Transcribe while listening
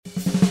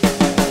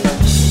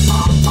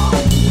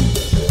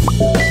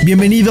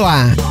Bienvenido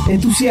a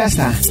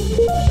Entusiasta,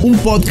 un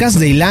podcast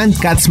de Ilan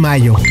Katz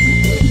Mayo.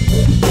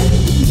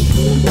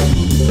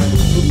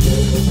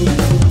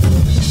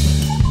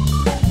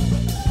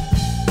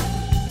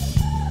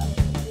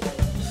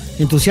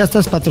 Entusiasta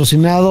es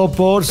patrocinado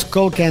por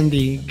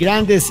Skullcandy.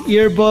 Grandes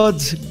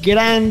earbuds,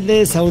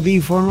 grandes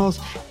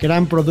audífonos,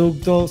 gran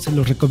producto, se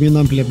los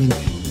recomiendo ampliamente.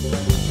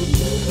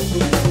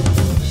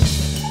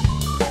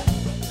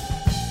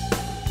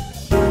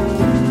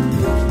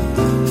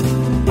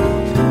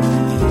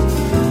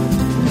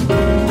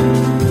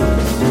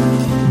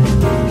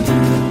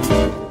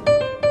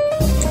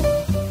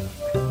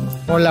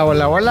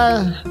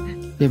 Hola.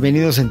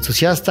 Bienvenidos a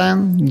Entusiasta.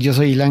 Yo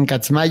soy Ilan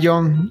Katz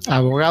Mayo,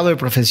 abogado de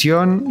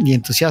profesión y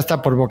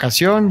entusiasta por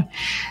vocación.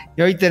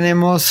 Y hoy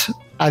tenemos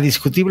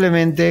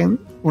indiscutiblemente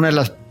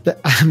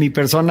a mi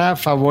persona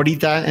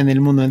favorita en el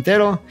mundo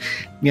entero,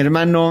 mi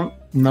hermano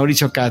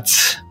Mauricio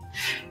Katz.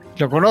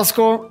 Lo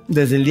conozco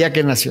desde el día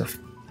que nació.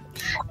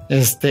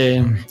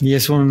 Y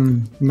es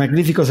un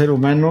magnífico ser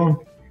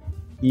humano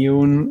y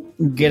un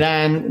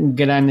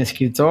gran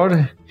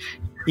escritor.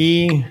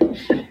 Y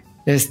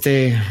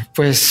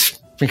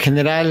pues en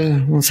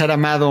general un ser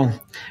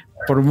amado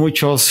por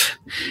muchos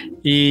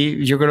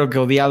y yo creo que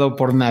odiado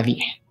por nadie.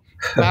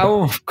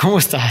 Mau, ¿cómo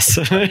estás?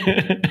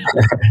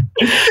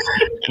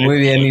 Muy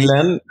bien,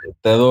 Ilan,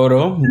 te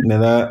adoro, me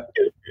da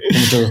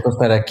mucho gusto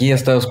estar aquí. He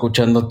estado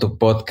escuchando tu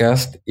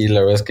podcast y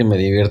la verdad es que me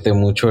divierte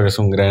mucho. Eres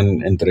un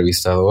gran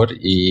entrevistador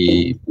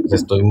y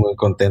estoy muy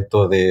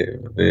contento de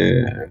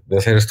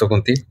hacer esto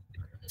contigo.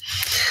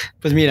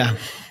 Pues mira,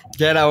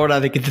 ya era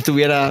hora de que te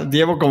tuviera.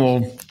 Llevo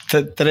como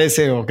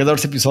 13 o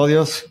 14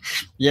 episodios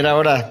y era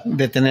hora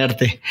de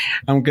tenerte,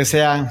 aunque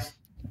sea,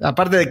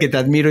 aparte de que te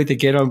admiro y te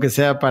quiero, aunque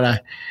sea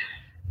para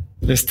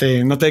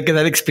no tengo que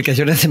dar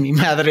explicaciones de mi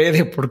madre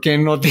de por qué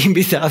no te he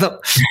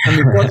invitado a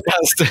mi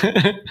podcast.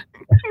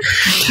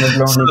 No es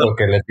lo único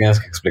que le tienes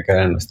que explicar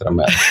a nuestra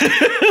madre.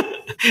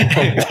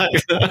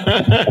 Exacto.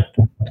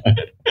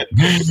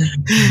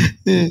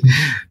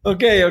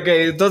 Ok.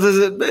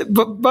 Entonces,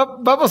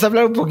 vamos a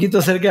hablar un poquito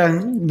acerca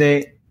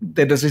de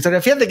nuestra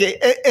historia. Fíjate que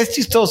es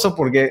chistoso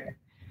porque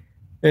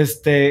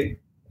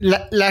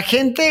la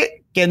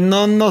gente que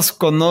no nos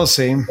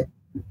conoce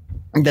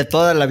de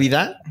toda la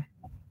vida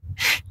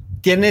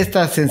tiene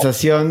esta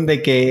sensación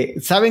de que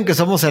saben que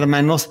somos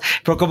hermanos,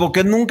 pero como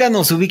que nunca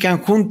nos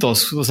ubican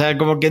juntos. O sea,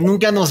 como que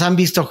nunca nos han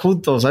visto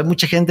juntos. Hay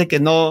mucha gente que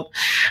no,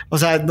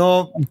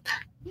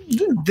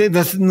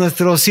 de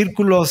nuestros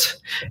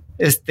círculos,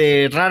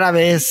 rara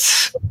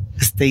vez,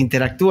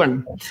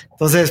 interactúan.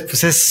 Entonces,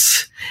 pues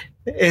es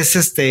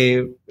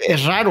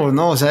raro,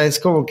 ¿no? O sea, es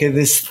como que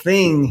this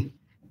thing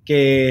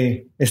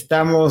que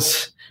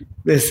estamos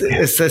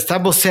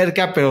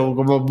cerca, pero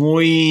como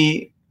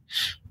muy,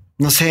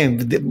 no sé,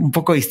 un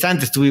poco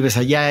distantes. Tú vives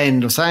allá en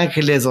Los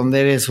Ángeles,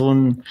 donde eres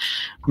un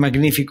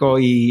magnífico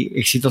y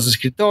exitoso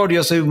escritor.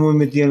 Yo soy muy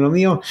metido en lo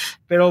mío,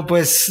 pero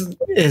pues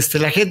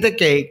la gente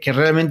que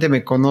realmente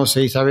me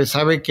conoce y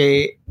sabe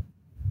que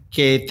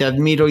te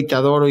admiro y te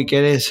adoro y que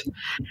eres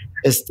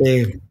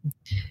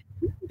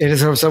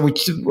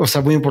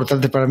muy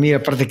importante para mí,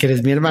 aparte que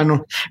eres mi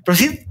hermano. Pero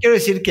sí quiero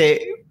decir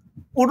que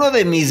uno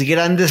de mis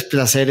grandes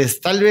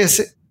placeres, tal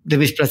vez de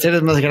mis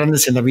placeres más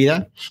grandes en la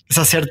vida, es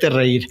hacerte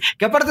reír.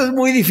 Que aparte es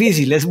muy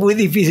difícil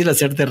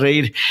hacerte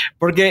reír,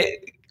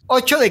 porque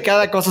 8 de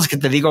cada cosas que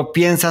te digo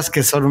piensas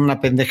que son una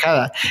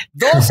pendejada.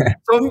 2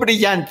 son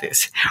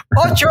brillantes.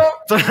 8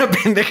 son una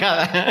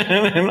pendejada.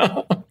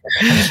 ¿No?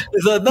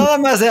 Eso, nada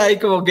más hay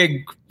como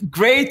que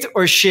great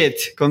or shit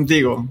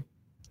contigo.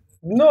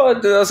 No,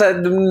 o sea,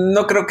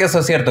 no creo que eso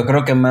es cierto.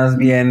 Creo que más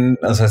bien,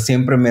 o sea,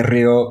 siempre me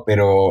río,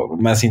 pero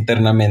más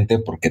internamente,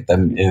 porque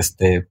también,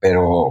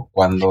 pero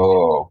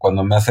cuando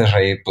me haces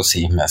reír, pues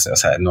sí, me hace, o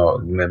sea, no,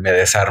 me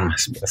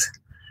desarmas, pues,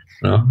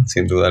 ¿no?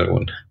 Sin duda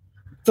alguna.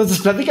 Entonces,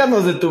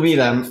 platícanos de tu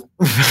vida,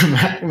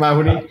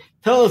 Mauri.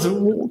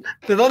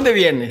 ¿De dónde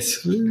vienes?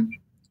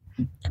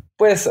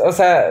 Pues, o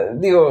sea,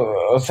 yo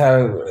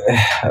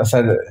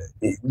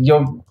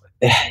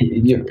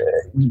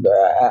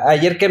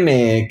ayer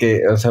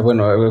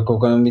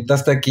cuando me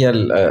invitaste aquí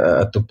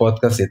a tu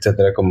podcast y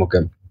etcétera, como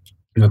que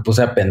me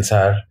puse a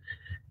pensar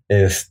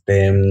de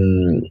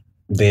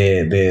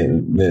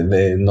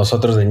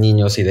nosotros de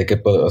niños y de qué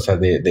puedo, o sea,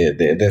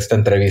 de esta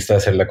entrevista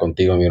hacerla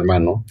contigo, mi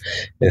hermano,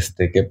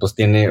 que pues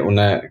tiene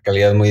una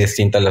calidad muy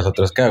distinta a las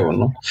otras que hago,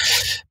 ¿no?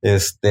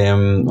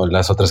 O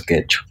las otras que he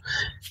hecho.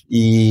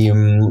 Y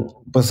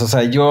pues, o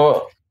sea,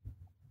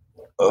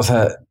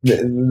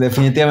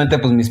 definitivamente,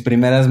 pues mis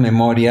primeras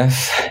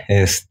memorias,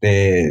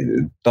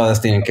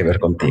 todas tienen que ver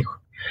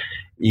contigo.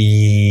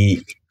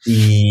 Y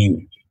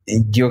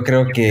yo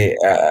creo que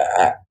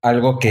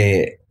algo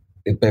que,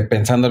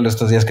 pensándolo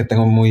estos días, que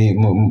tengo muy,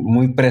 muy,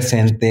 muy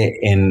presente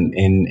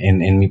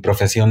en mi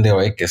profesión de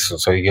hoy, que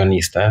soy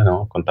guionista,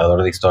 ¿no?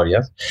 Contador de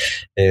historias.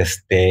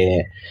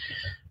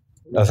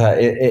 O sea,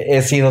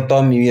 he sido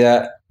toda mi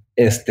vida,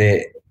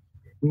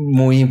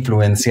 muy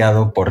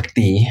influenciado por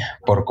ti,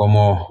 por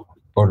cómo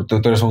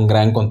Tú eres un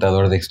gran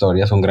contador de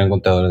historias, un gran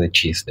contador de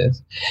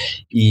chistes.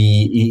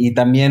 Y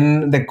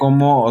también de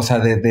cómo, o sea,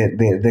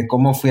 de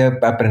cómo fui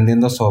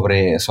aprendiendo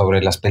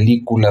sobre las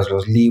películas,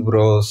 los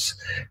libros,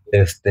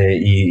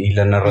 y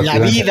la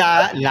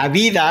narrativa. La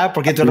vida,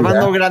 porque tu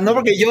hermano grande, no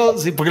porque yo,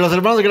 sí, porque los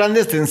hermanos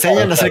grandes te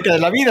enseñan acerca de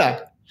la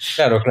vida.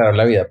 Claro,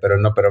 la vida, pero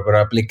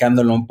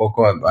aplicándolo un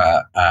poco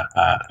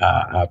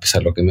pues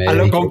a lo que me a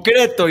lo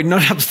concreto y no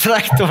al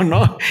abstracto,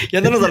 ¿no?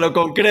 Yéndonos a lo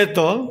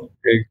concreto.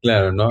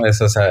 Claro, ¿no?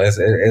 Eso, o sea,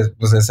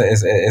 pues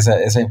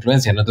esa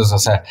influencia, ¿no? Entonces, o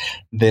sea,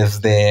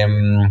 desde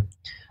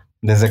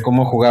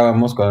cómo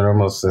jugábamos cuando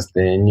éramos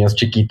niños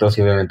chiquitos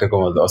y obviamente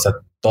como, o sea,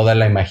 toda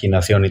la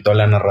imaginación y toda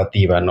la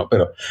narrativa, ¿no?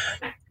 Pero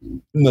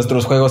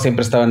nuestros juegos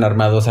siempre estaban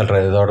armados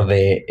alrededor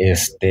de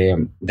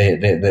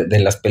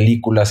las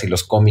películas y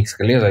los cómics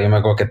que leías. Yo me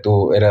acuerdo que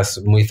tú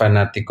eras muy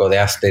fanático de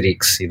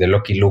Asterix y de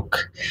Lucky Luke,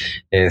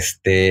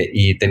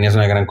 y tenías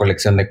una gran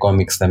colección de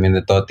cómics también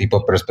de todo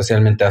tipo, pero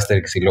especialmente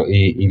Asterix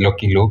y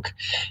Lucky Luke,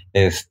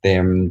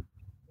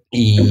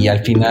 y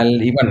al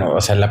final, y bueno,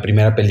 o sea, la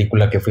primera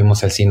película que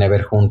fuimos al cine a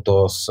ver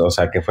juntos, o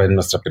sea, que fue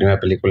nuestra primera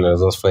película, los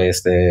dos, fue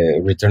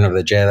Return of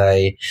the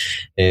Jedi,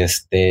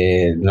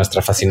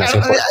 nuestra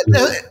fascinación por...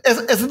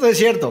 Eso no es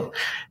cierto.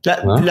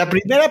 La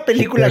primera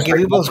película que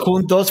vimos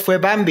juntos fue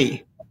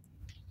Bambi.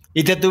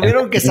 Y te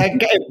tuvieron que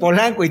sacar,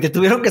 Polanco, y te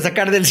tuvieron que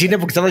sacar del cine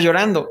porque estabas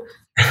llorando.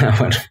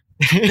 Bueno.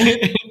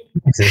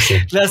 Sí.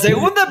 La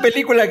segunda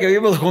película que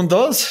vimos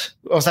juntos,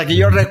 o sea, que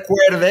yo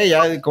recuerde,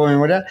 ya como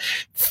memoria,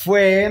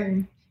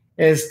 fue...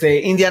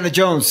 Indiana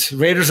Jones,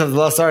 Raiders of the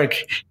Lost Ark,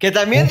 que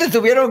también te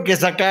tuvieron que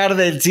sacar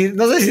del cine.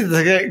 No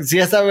sé si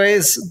esta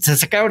vez se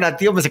sacaron a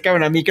ti o me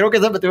sacaron a mí. Creo que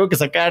esa me tuvieron que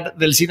sacar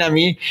del cine a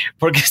mí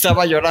porque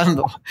estaba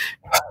llorando.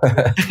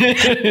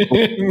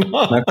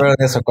 No. Me acuerdo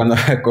de eso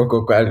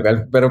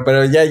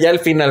pero ya al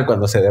final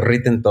cuando se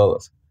derriten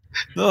todos.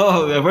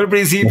 No, fue al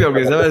principio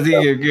que estaba así,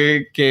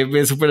 que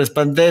me super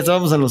espanté.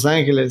 Estábamos en Los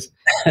Ángeles,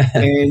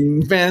 en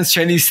Vance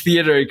Chinese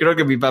Theater, y creo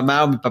que mi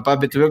mamá o mi papá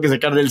me tuvieron que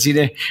sacar del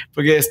cine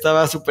porque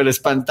estaba súper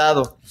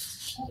espantado.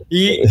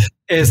 Y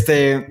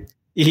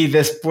y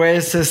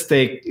después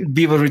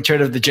vimos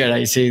Return of the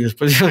Jedi. Sí,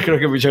 después creo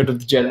que Return of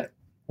the Jedi.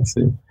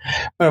 Sí.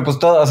 Bueno, pues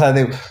todo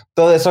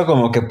eso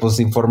como que pues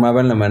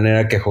informaba en la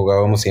manera que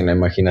jugábamos y en la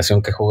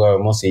imaginación que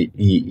jugábamos,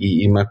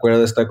 y me acuerdo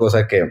de esta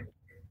cosa que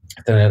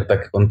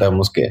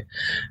contamos que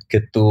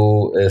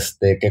tú,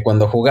 que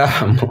cuando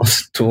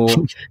jugábamos, tú,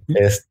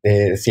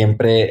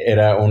 siempre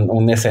era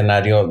un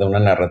escenario de una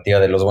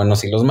narrativa de los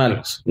buenos y los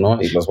malos,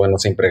 ¿no? Y los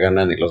buenos siempre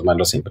ganan y los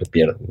malos siempre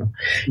pierden, ¿no?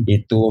 Y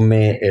tú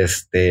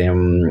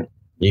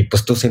y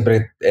pues tú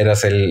siempre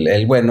eras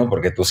el bueno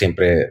porque tú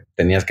siempre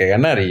tenías que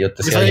ganar, y yo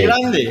te decía, soy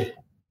grande.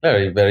 Claro,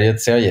 pero yo te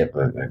decía, oye,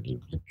 pues,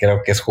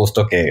 creo que es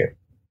justo que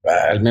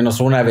al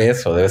menos una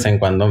vez o de vez en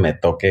cuando me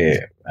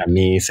toque a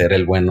mí ser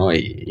el bueno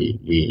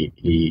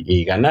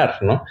y ganar,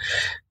 ¿no?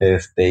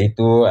 Y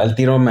tú al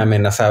tiro me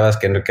amenazabas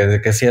que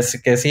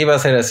si iba a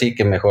ser así,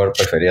 que mejor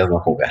preferías no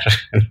jugar,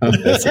 ¿no?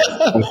 Entonces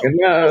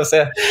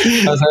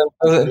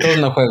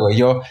no juego. Y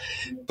yo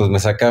pues me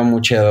sacaba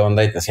mucha de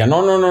onda y te decía,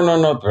 no,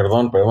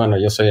 perdón, pero bueno,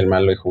 yo soy el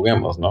malo y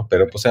juguemos, ¿no?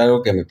 Pero pues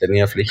algo que me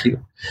tenía afligido.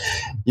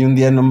 Y un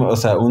día,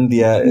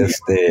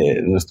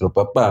 nuestro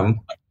papá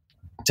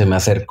se me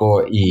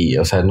acercó y,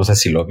 o sea, no sé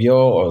si lo vio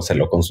o se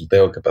lo consulté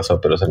o qué pasó,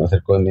 pero se me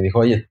acercó y me dijo,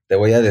 oye, te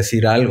voy a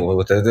decir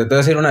algo, te voy a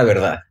decir una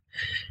verdad.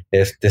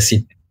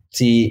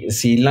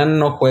 Si Lan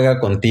no juega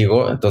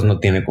contigo, entonces no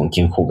tiene con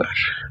quién jugar.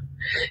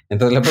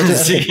 Entonces la próxima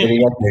vez que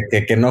diga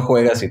que no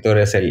juegas y tú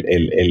eres el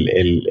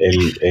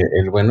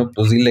bueno,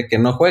 pues dile que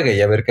no juegue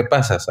y a ver qué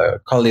pasa. O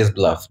sea, call his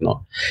bluff,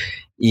 ¿no?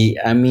 Y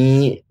a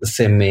mí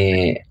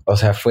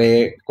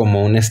fue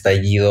como un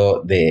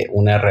estallido de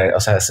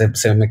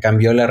se me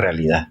cambió la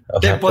realidad.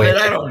 Te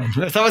empoderaron,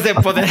 estabas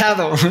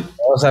empoderado.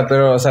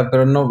 Pero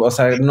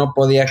no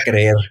podía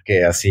creer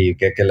que así,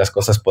 que las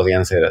cosas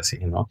podían ser así,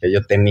 ¿no? Que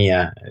yo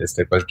tenía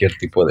cualquier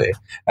tipo de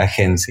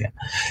agencia.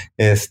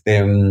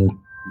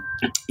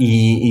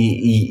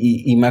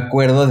 Y me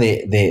acuerdo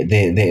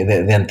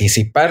de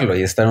anticiparlo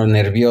y estar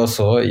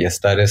nervioso y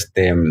estar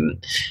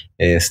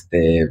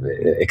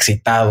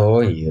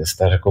excitado y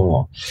estar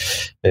como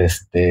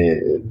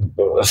 ¿qué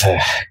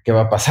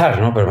va a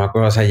pasar? ¿No? Pero me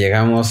acuerdo,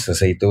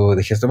 llegamos, y tú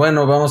dijiste,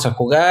 bueno, vamos a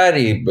jugar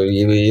y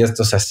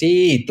esto es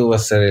así, y tú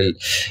vas a ser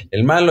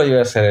el malo, yo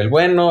voy a ser el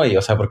bueno, y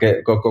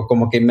porque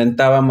como que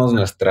inventábamos el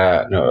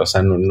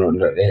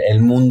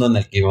mundo en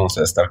el que íbamos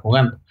a estar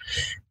jugando.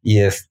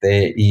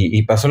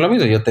 Y pasó lo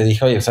mismo. Yo te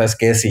dije, oye, ¿sabes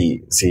qué?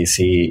 Si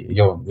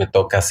yo me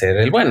toca ser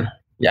el bueno,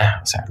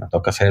 ya, me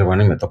toca ser el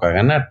bueno y me toca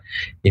ganar.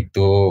 Y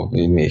tú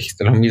me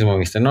dijiste lo mismo,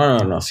 viste,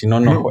 no, si no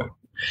juego.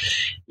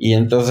 Y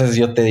entonces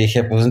yo te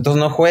dije, pues entonces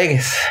no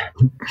juegues.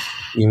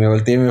 Y me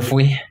volteé y me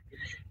fui.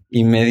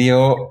 Y me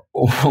dio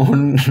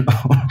un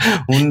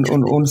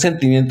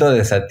sentimiento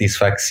de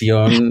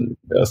satisfacción,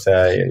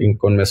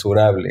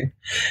 inconmensurable.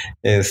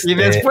 Y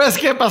después,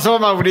 ¿qué pasó,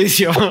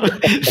 Mauricio?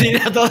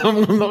 Dile a todo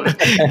el mundo,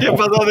 ¿qué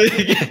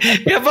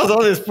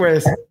pasó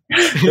después?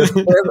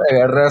 Después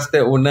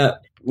agarraste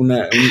una un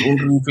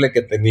rifle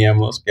que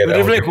teníamos. Que un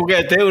rifle de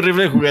juguete. Un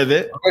rifle de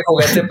juguete,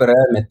 pero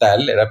era de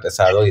metal, era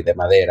pesado y de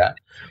madera.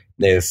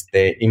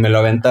 Y me lo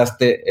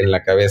aventaste en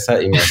la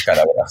cabeza y me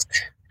descalabraste.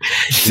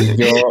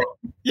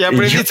 Y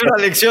aprendiste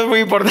una lección muy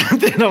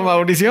importante, ¿no,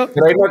 Mauricio?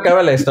 Pero ahí no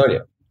acaba la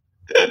historia.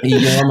 Y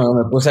yo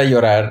me puse a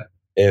llorar.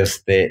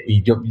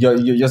 Y yo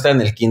estaba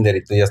en el kinder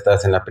y tú ya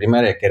estabas en la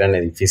primaria, que eran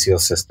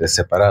edificios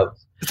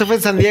separados. Esto fue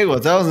en San Diego,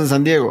 estábamos en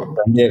San Diego.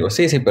 San Diego,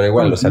 sí, pero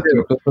igual, o sea,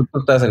 tú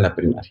estabas en la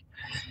primaria.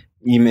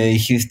 Y me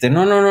dijiste,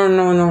 no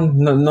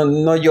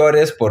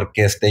llores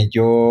porque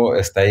yo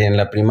ahí en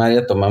la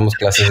primaria tomamos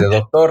clases de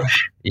doctor.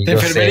 Y de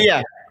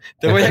enfermería,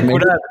 te voy a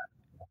curar.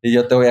 Y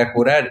yo te voy a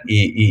curar.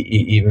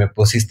 Y me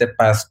pusiste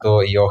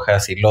pasto y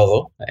hojas y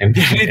lodo.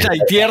 Tierrita y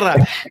tierra.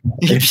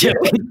 Que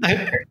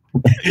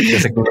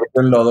se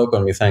convirtió en lodo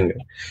con mi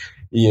sangre.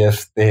 Y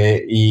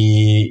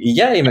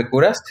ya, y me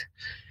curaste.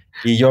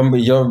 Y yo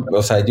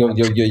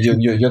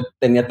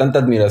tenía tanta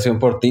admiración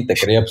por ti, te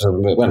creía, pues,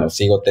 bueno,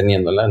 sigo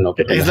teniéndola, ¿no?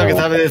 Pero es lo que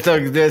sabes esto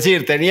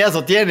decir, ¿tenías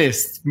o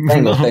tienes?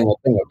 Tengo,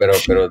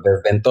 pero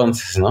desde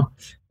entonces, ¿no?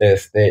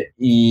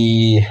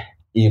 Y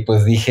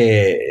pues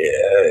dije,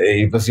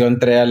 y pues yo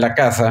entré a la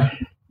casa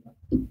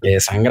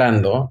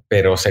sangrando,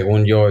 pero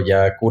según yo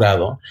ya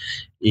curado.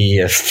 Y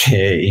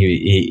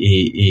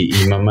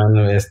mamá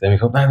me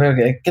dijo,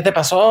 ¿qué te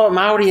pasó,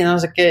 Mauri? No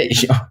sé qué. Y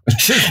yo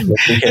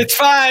dije, It's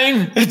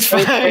fine.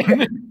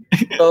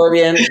 Todo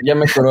bien, ya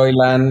me curó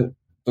Ilan.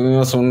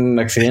 Tuvimos un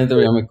accidente,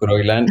 pero ya me curó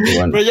Ilan. Y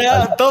bueno, pero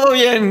ya, todo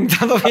bien.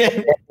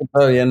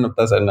 Todo bien, no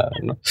pasa nada,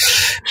 ¿no?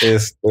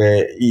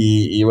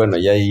 Y bueno,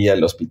 ya ahí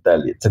al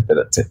hospital, y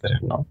etcétera,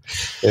 ¿no?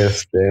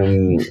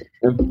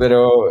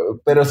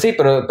 Pero sí,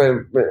 pero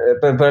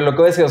lo que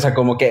voy a decir, o sea,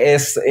 como que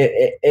es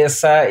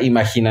esa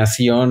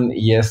imaginación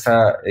y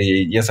esa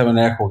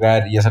manera de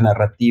jugar y esa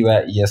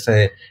narrativa y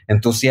ese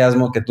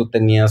entusiasmo que tú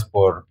tenías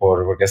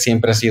porque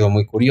siempre has sido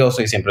muy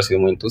curioso y siempre has sido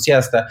muy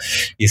entusiasta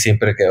y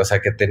siempre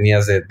que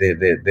tenías de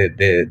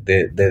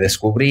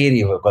descubrir,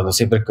 y cuando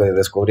siempre que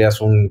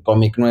descubrías un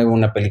cómic nuevo,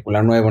 una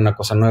película nueva, una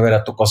cosa nueva,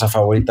 era tu cosa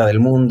favorita del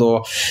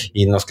mundo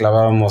y nos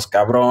clavábamos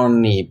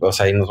cabrón y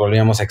nos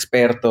volvíamos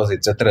expertos,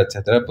 etcétera,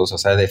 pues, o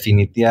sea,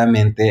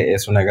 definitivamente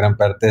es una gran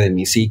parte de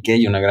mi psique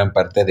y una gran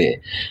parte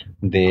de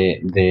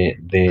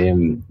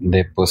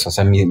pues, o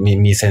sea,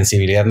 mi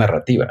sensibilidad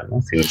narrativa,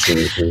 ¿no?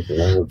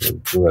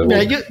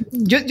 Mira,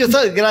 yo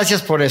estaba,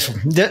 gracias por eso.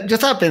 Yo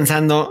estaba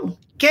pensando,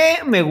 ¿qué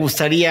me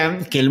gustaría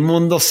que el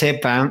mundo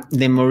sepa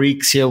de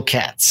Mauricio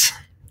Katz?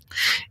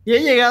 Y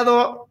he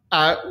llegado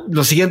a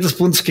los siguientes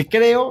puntos que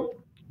creo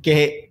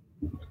que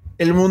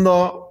el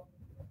mundo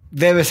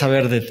debe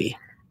saber de ti.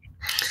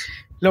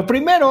 Lo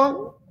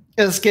primero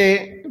es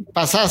que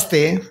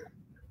pasaste,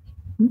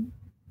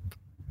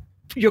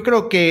 yo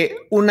creo que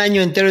un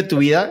año entero de tu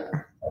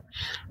vida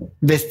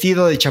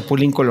vestido de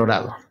Chapulín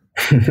Colorado.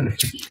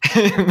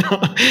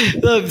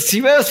 No, si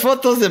ves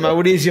fotos de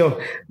Mauricio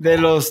de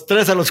los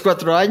 3 a los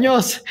 4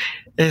 años,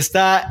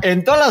 está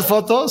en todas las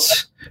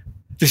fotos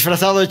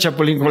disfrazado de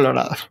Chapulín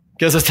Colorado,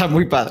 que eso está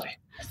muy padre.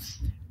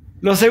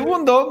 Lo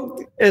segundo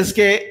es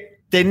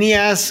que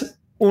tenías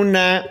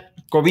una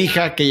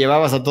cobija que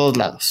llevabas a todos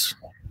lados,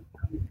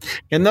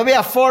 que no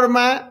había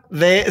forma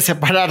de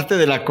separarte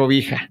de la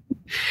cobija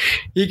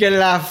y que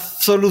la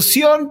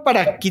solución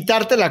para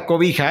quitarte la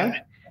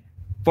cobija,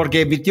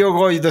 porque mi tío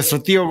Goyo,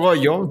 nuestro tío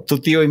Goyo, tu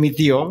tío y mi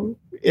tío,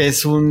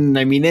 es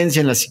una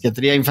eminencia en la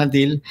psiquiatría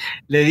infantil,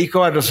 le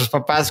dijo a nuestros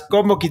papás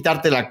cómo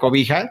quitarte la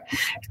cobija,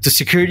 tu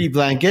security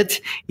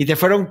blanket, y te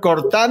fueron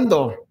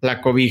cortando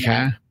la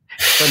cobija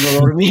cuando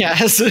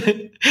dormías,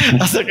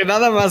 hasta que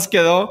nada más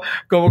quedó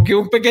como que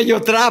un pequeño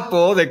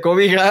trapo de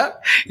cobija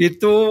y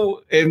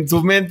tú en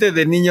tu mente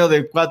de niño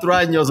de 4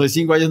 años o de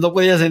 5 años no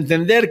podías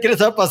entender qué le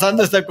estaba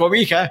pasando a esta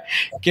cobija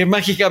que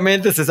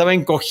mágicamente se estaba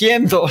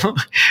encogiendo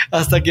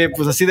hasta que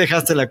pues así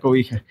dejaste la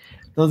cobija.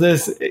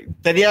 Entonces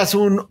tenías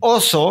un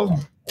oso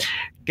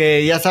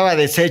que ya estaba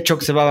deshecho,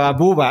 que se llamaba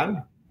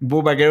Buba,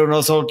 que era un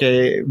oso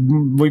que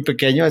muy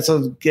pequeño,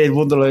 eso que el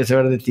mundo lo debe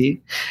saber de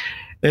ti.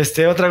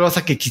 Otra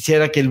cosa que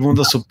quisiera que el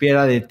mundo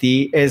supiera de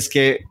ti es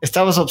que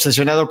estabas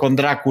obsesionado con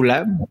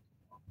Drácula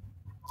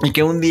y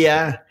que un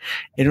día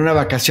en una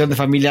vacación de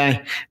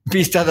familia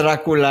viste a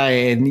Drácula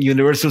en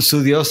Universal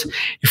Studios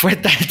y fue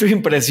tal tu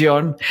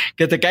impresión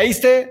que te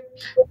caíste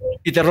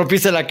y te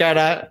rompiste la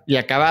cara y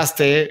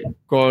acabaste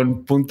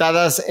con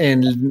puntadas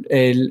en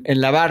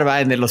la barba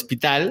en el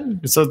hospital.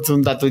 Eso es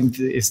un dato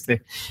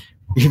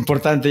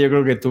importante, yo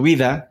creo, que tu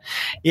vida.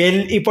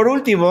 Y por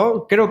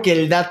último, creo que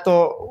el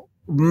dato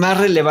más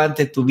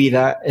relevante de tu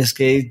vida es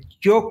que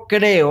yo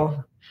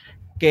creo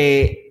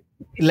que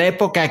la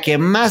época que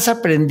más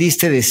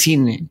aprendiste de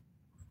cine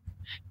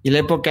y la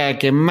época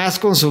que más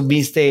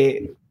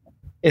consumiste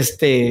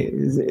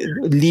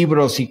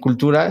libros y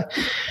cultura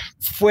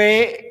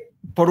fue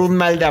por un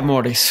mal de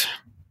amores,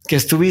 que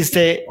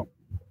estuviste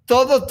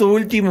todo tu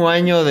último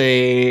año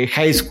de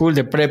high school,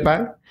 de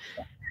prepa,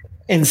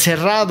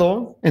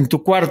 encerrado en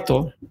tu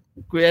cuarto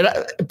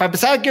para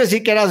empezar, quiero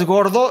decir que eras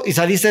gordo y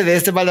saliste de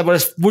este mal de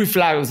amores muy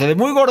flaco, o sea, de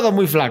muy gordo a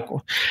muy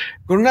flaco,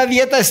 con una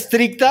dieta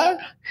estricta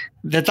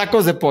de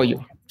tacos de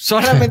pollo.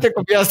 Solamente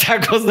comías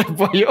tacos de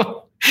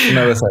pollo.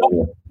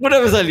 Una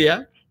vez al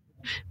día.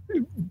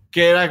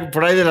 Que era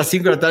por ahí de las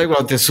 5 de la tarde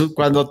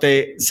cuando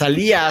te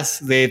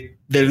salías de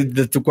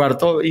tu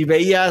cuarto y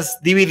veías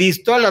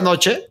DVDs toda la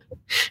noche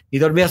y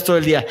dormías todo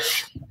el día.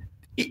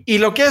 Y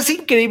lo que es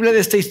increíble de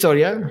esta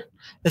historia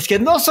es que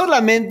no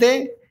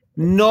solamente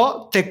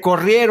no te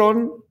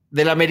corrieron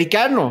del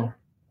americano,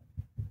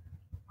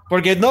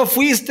 porque no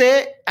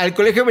fuiste al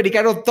colegio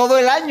americano todo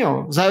el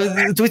año. O sea,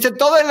 estuviste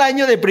todo el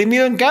año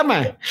deprimido en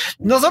cama.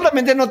 No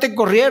solamente no te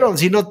corrieron,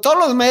 sino todos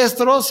los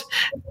maestros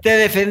te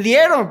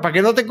defendieron para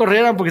que no te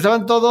corrieran, porque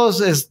estaban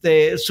todos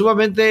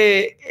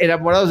sumamente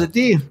enamorados de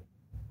ti.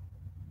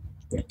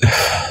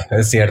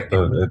 Es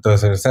cierto.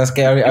 Entonces, ¿sabes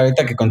qué?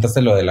 Ahorita que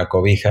contaste lo de la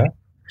cobija,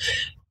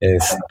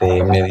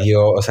 me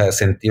dio, o sea,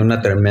 sentí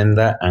una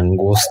tremenda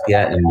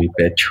angustia en mi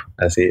pecho,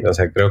 así, o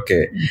sea, creo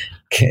que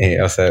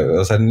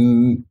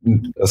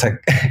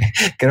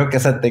creo que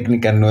esa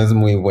técnica no es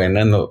muy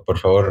buena, no, por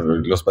favor,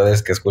 los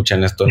padres que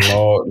escuchan esto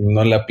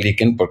no la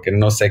apliquen, porque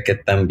no sé qué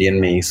tan bien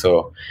me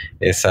hizo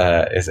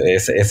esa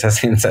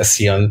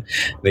sensación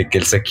de que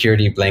el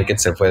security blanket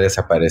se fue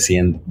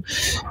desapareciendo,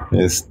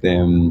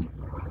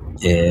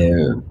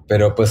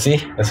 pero pues sí,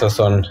 esos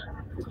son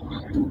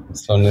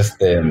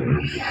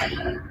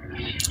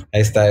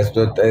ahí está,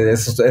 eso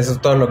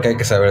es todo lo que hay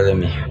que saber de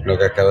mí, lo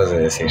que acabas de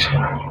decir.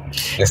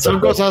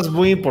 Son cosas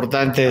muy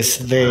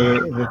importantes de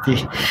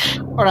ti.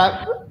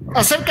 Ahora,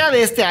 acerca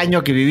de este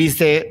año que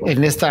viviste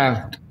en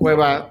esta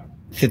cueva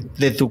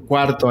de tu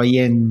cuarto ahí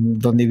en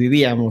donde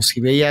vivíamos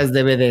y veías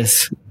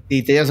DVDs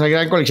y tenías una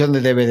gran colección de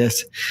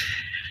DVDs.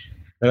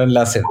 Eran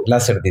láser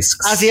discs.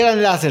 Ah, sí,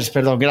 eran láseres,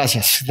 perdón,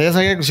 gracias. Tenías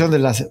una gran colección de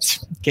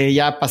láseres que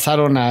ya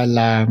pasaron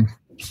a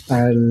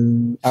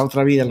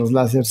otra vida, los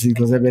láseres y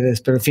los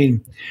DVDs, pero en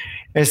fin,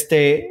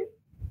 esta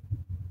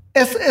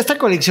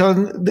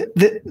colección,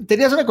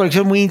 tenías una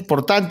colección muy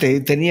importante,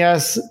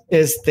 tenías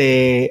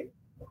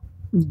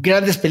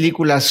grandes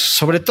películas,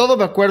 sobre todo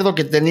me acuerdo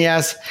que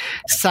tenías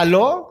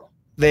Saló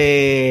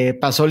de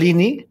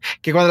Pasolini,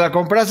 que cuando la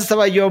compraste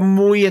estaba yo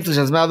muy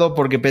entusiasmado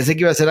porque pensé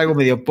que iba a ser algo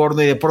medio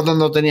porno y de porno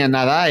no tenía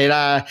nada,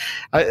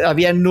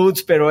 había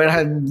nudes, pero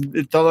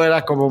todo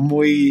era como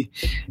muy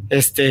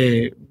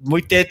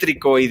muy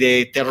tétrico y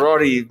de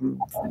terror y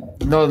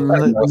no,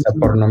 o sea,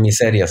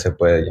 pornomiseria se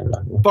puede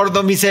llamar, ¿no?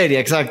 Pornomiseria,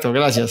 exacto,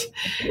 gracias.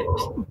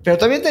 Pero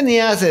también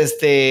tenías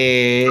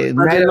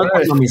no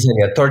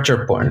pornomiseria,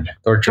 torture porn.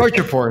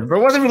 Torture porn, but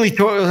it wasn't really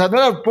o sea, no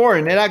era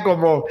porn,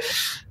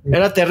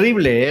 era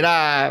terrible,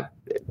 era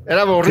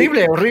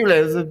horrible.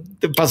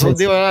 Pasó,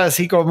 digo, era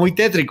así como muy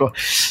tétrico.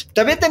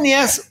 También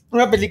tenías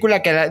una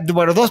película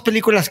dos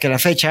películas que a la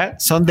fecha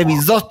son de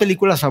mis dos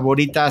películas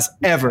favoritas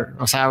ever.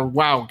 O sea,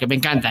 wow, que me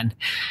encantan.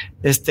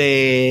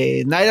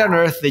 Night on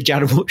Earth de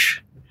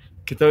Jarmusch,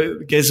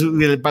 que es,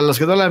 para los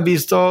que no la han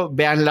visto,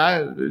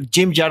 véanla.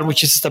 Jim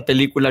Jarmusch es esta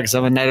película que se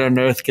llama Night on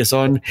Earth, que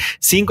son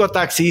 5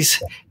 taxis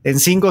en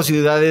 5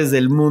 ciudades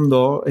del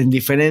mundo en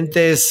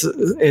diferentes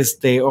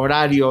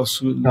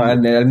horarios. No,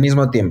 al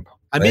mismo tiempo.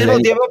 Al mismo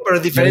tiempo, pero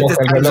diferentes.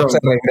 El reloj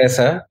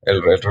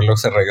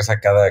se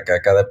regresa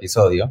cada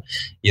episodio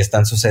y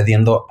están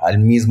sucediendo al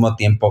mismo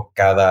tiempo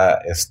cada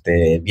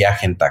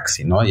viaje en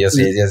taxi, ¿no? Y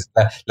así es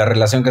la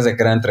relación que se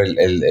crea entre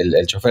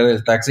el chofer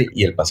del taxi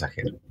y el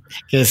pasajero.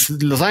 Que es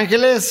Los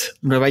Ángeles,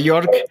 Nueva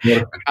York,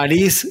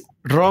 París,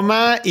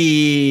 Roma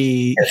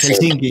y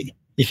Helsinki.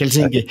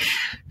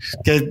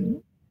 Que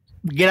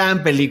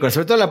gran película,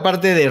 sobre todo la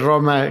parte de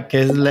Roma,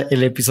 que es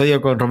el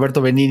episodio con Roberto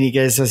Benigni,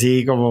 que es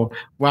así como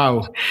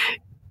wow.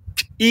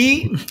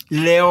 Y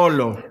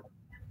Leolo.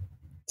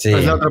 Sí.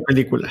 Es la otra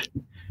película.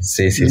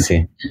 Sí.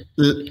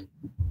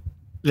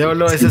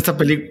 Leolo es esta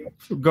película.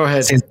 Go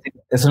ahead. Sí,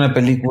 es una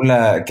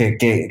película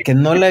que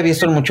no la he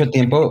visto en mucho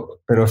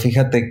tiempo, pero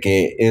fíjate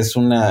que es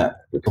una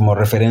como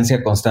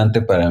referencia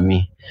constante para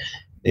mí.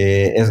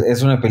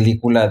 Es una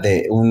película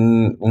de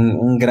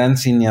un gran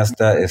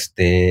cineasta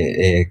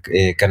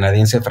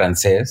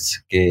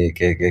canadiense-francés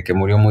que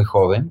murió muy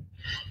joven.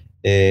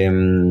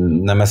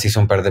 Nada más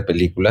hizo un par de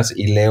películas,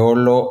 y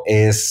Leolo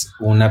es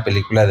una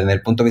película desde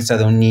el punto de vista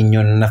de un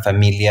niño en una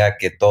familia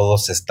que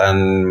todos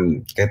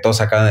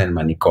acaban del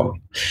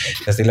manicomio.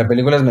 La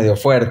película es medio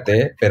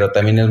fuerte, pero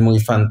también es muy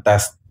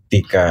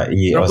fantástica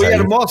y muy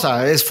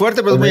hermosa. Es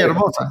fuerte, pero es muy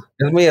hermosa.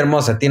 Es muy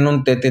hermosa. Tiene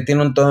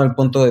un todo el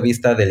punto de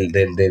vista del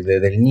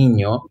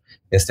niño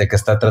que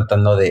está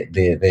tratando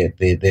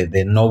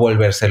de no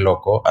volverse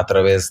loco a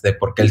través de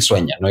porque él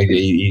sueña, ¿no?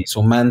 Y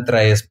su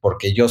mantra es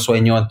porque yo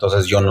sueño,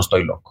 entonces yo no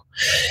estoy loco.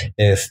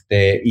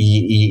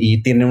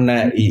 Y tiene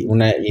una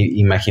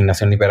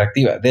imaginación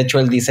hiperactiva. De hecho,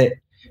 él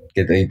dice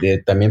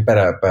que también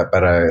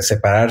para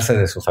separarse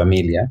de su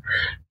familia,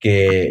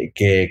 que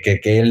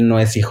él no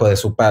es hijo de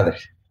su padre.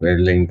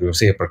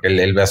 inclusive, porque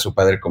él ve a su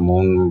padre como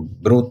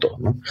un bruto,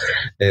 ¿no?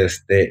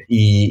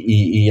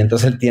 Y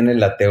entonces él tiene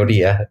la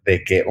teoría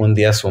de que un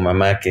día su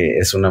mamá, que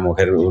es una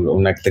mujer,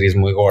 una actriz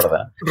muy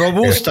gorda,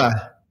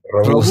 robusta,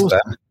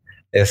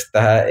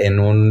 está en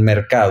un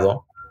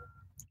mercado.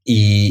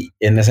 Y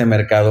en ese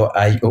mercado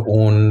hay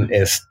un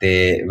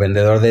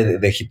vendedor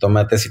de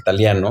jitomates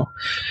italiano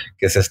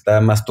que se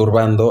está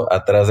masturbando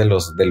atrás de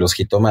los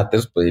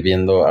jitomates, pues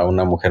viendo a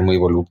una mujer muy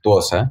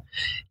voluptuosa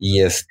y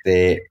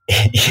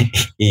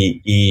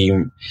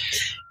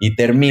y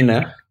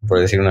termina,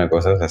 por decir una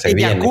cosa, o sea, se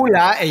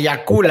eyacula,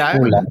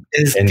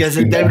 que es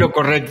el término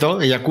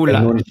correcto,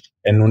 eyacula.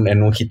 En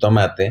un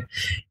jitomate,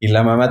 y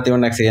la mamá tiene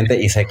un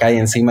accidente y se cae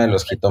encima de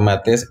los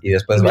jitomates y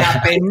después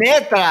la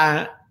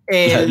penetra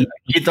el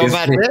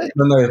jitomate.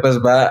 Después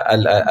va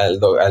al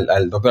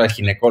doctor, al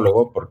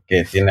ginecólogo,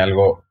 porque tiene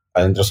algo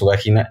adentro de su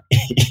vagina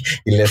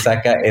y le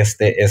saca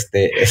este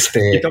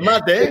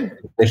jitomate,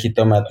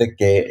 jitomate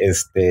que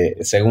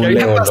según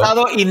que había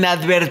pasado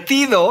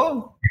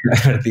inadvertido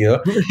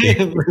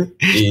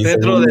y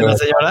dentro de la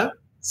señora.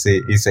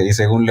 Sí, y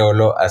según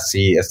Leolo,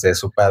 así,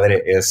 su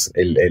padre es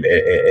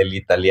el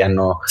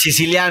italiano.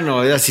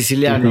 Siciliano, era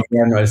siciliano.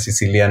 El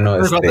siciliano.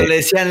 Cuando le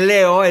decían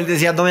Leo, él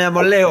decía, no me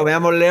llamo Leo, me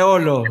llamo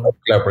Leolo.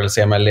 Claro, pero él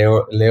se llama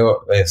Leo,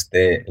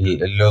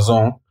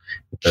 Lozón,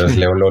 pero es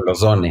Leo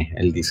Lozone,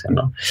 él dice,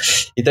 ¿no?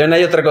 Y también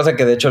hay otra cosa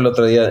que, de hecho, el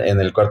otro día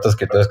en el cuarto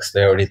escritor que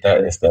estoy ahorita,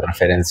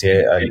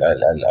 referencié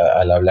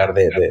al hablar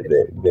de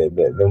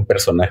un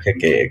personaje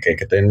que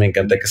también me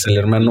encanta, que es el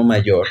hermano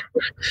mayor.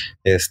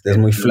 Es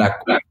muy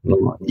flaco,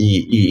 ¿no?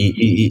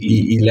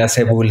 Y le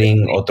hace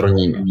bullying otro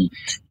niño.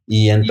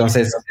 Y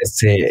entonces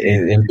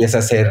empieza a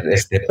hacer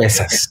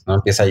pesas, ¿no?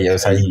 Empieza a, o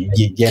sea,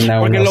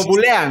 llena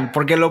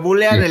porque lo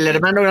bulean el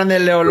hermano grande de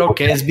Leolo,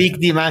 que es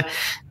víctima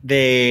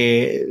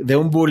de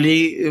un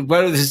bully,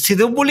 bueno, sí,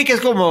 de un bully que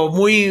es como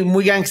muy,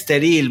 muy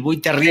gangsteril, muy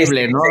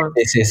terrible, ¿no?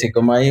 Sí,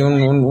 como hay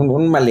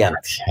un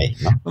maleante ahí,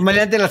 ¿no? Un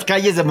maleante en las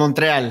calles de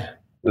Montreal.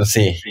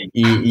 Sí,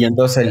 y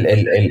entonces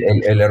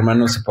el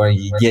hermano se pone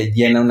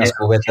llena unas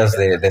cubetas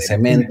de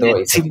cemento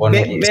y se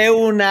pone... Ve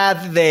una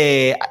ad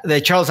de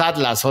Charles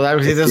Atlas o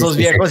de esos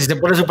viejos y se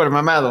pone súper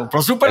mamado,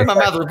 pero súper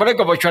mamado, se pone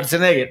como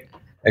Schwarzenegger.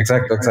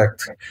 Exacto.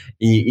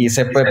 Y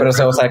se puede, pero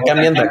o sea,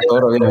 cambian de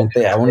actor,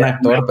 obviamente, a un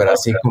actor, pero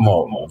así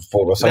como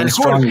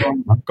Hulk,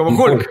 ¿no?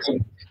 Como Hulk.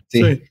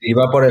 Sí, y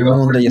va por el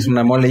mundo y es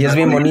una mole y es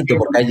bien bonito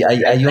porque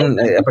hay un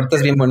aparte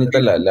es bien bonita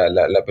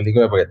la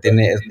película porque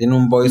tiene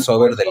un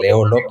voiceover de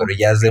Leolo, pero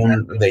ya es de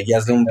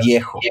un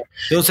viejo,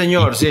 de un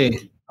señor,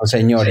 sí, un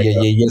señor,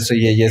 y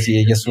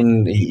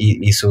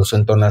su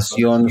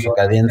entonación, su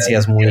cadencia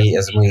es muy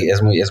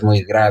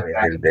grave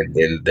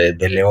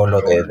de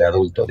Leolo de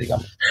adulto,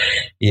 digamos,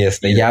 y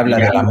ya habla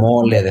de la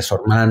mole, de su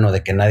hermano,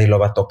 de que nadie lo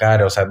va a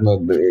tocar, o sea,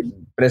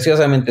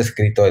 preciosamente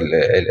escrito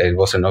el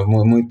voz en off,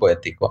 muy muy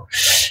poético.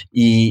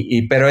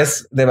 Pero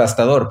es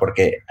devastador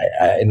porque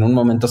en un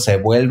momento se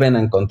vuelven a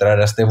encontrar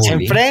a este bully. Se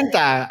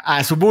enfrenta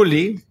a su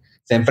bully.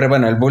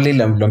 El bully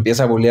lo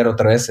empieza a bullear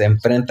otra vez, se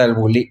enfrenta al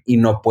bully y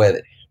no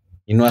puede.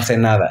 Y no hace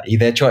nada. Y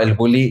de hecho el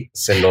bully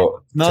se le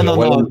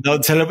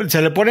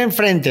pone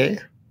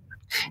enfrente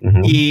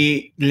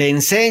y le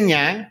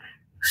enseña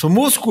su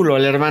músculo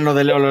al hermano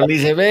de Leolo. Le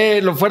dice,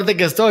 ve lo fuerte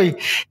que estoy.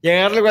 Y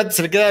agarra el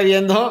se le queda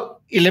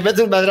viendo y le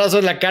mete un madrazo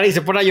en la cara y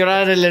se pone a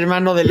llorar el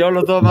hermano de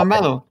Leolo todo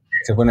mamado.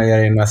 Se pone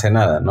a y no hace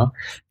nada, ¿no?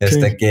 Sí.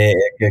 Que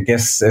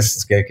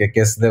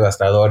es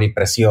devastador y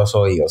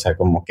precioso y, o sea,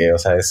 como que, o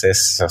sea,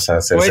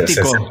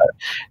 poético.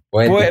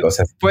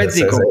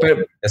 Poético.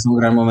 Es un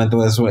gran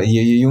momento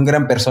y un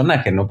gran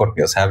personaje, ¿no?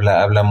 Porque, o sea,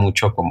 habla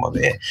mucho como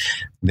del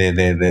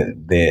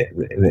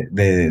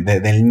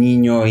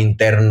niño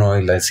interno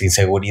y las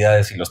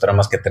inseguridades y los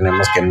traumas que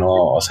tenemos que no,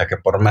 o sea, que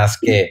por más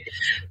que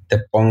te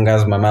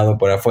pongas mamado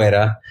por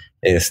afuera,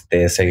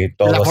 seguir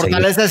todo. La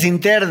fortaleza es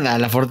interna,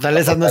 la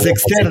fortaleza no es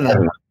externa.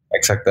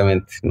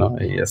 Exactamente, ¿no?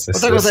 Y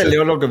otra cosa de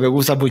Leolo que me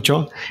gusta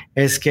mucho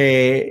es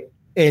que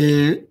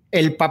el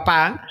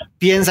papá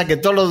piensa que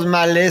todos los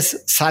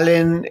males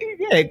salen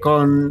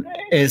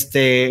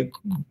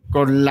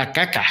con la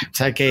caca, o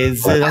sea, que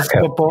se da su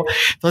popó.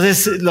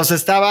 Entonces los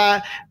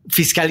estaba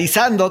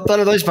fiscalizando todas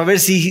las noches para ver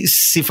si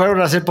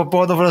fueron a hacer popó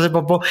o no fueron a hacer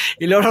popó,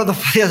 y luego no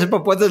podía hacer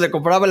popó, entonces le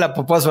compraba la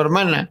popó a su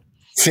hermana.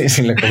 Sí,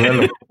 le cobró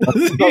lo.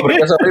 No,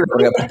 porque es horrible,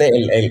 porque aparte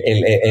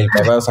el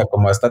papá, o sea,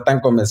 como está tan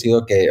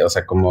convencido que, o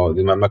sea, como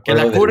mi mamá. ¿Que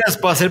la curas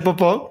para hacer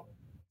popó?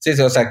 Sí,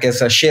 o sea, que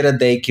es a shit a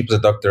day keeps the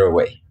doctor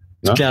away,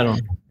 ¿no? Claro.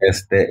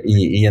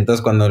 Y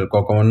entonces cuando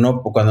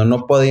no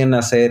podían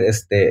hacer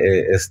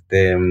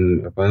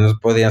cuando no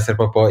podían hacer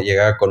popó,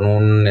 llegaba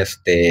con no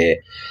es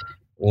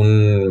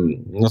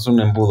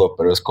un embudo,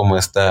 pero es como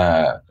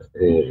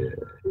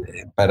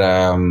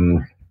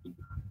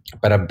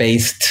para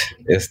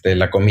baste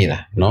la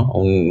comida, ¿no?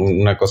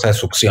 Una cosa de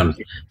succión.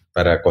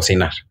 para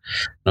cocinar,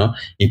 ¿no?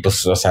 Y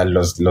pues, o sea,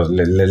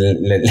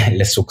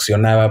 le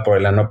succionaba por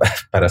el ano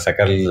para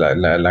sacar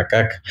la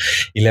caca.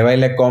 Y le va y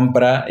le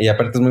compra, y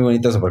aparte es muy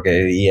bonito eso,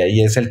 porque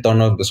y es el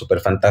tono súper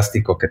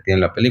fantástico que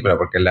tiene la película,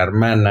 porque la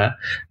hermana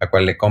a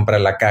cual le compra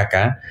la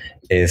caca,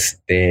 él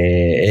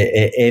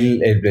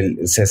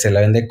se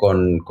la vende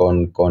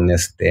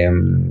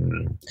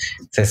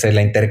se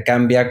la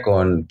intercambia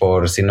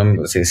si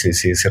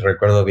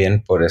recuerdo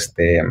bien, por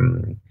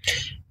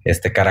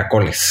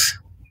caracoles,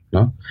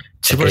 ¿no?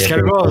 Sí, porque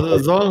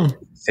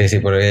Sí,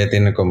 porque ella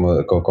tiene como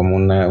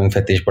un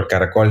fetiche por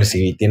caracoles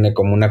y tiene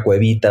como una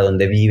cuevita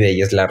donde vive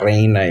y es la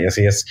reina y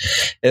así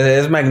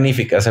es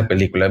magnífica esa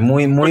película,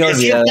 muy, muy porque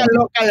olvidada. Sí,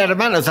 loca la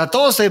hermana, o sea,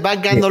 todos se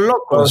van quedando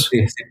locos.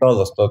 Sí,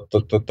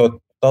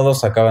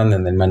 todos acaban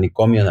en el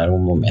manicomio en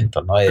algún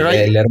momento, ¿no?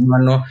 El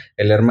hermano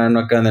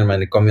acaba en el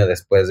manicomio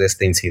después de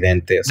este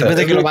incidente. O sea,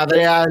 después de que lo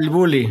madrea el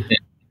bully.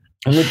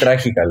 Es muy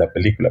trágica la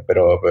película,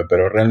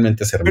 pero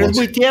realmente es hermosa. Pero es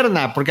muy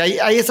tierna, porque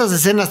hay esas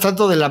escenas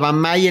tanto de la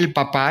mamá y el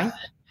papá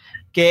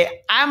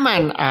que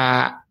aman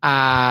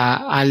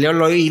a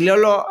Leolo, y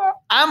Leolo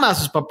ama a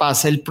sus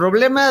papás. El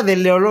problema de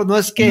Leolo no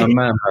es que...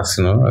 Mamá más,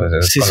 ¿no?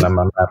 Es con la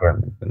mamá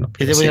realmente, ¿no?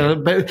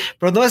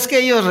 Pero no es que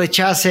ellos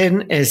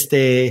rechacen,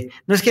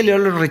 no es que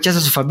Leolo rechace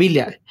a su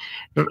familia,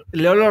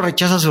 Leolo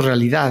rechaza su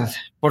realidad,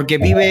 porque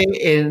vive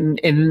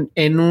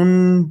en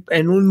un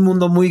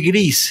mundo muy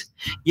gris,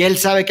 y él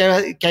sabe que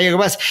hay algo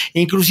más.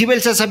 Inclusive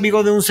él se hace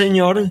amigo de un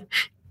señor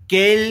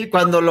que él,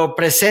 cuando lo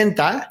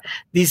presenta,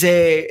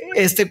 dice,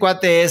 este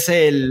cuate es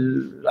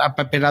el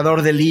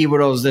apepenador de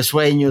libros, de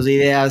sueños, de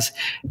ideas,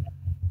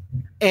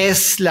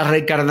 es la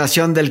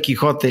reencarnación del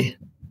Quijote.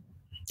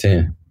 Sí,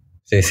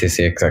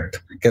 exacto.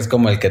 Que es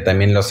como el que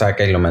también lo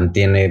saca y lo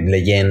mantiene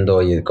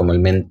leyendo, y como el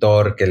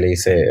mentor que le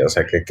dice, o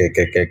sea,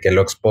 que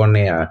lo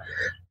expone a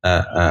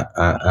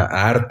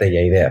arte y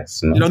a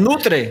ideas, ¿no? Lo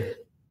nutre.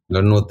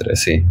 Lo nutre,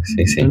 sí.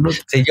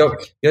 Sí, yo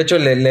de hecho,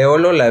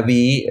 Leolo la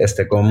vi,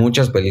 como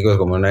muchas películas,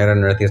 como No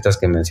eran artistas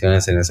que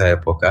mencionas en esa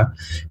época,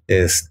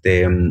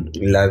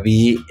 la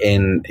vi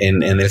en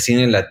el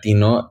cine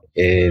latino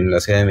en la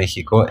Ciudad de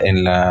México,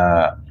 en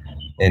la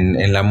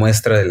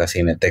muestra de la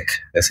Cineteca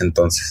de ese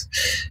entonces.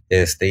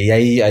 Y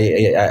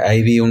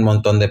ahí vi un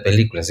montón de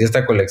películas. Y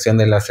esta colección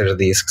de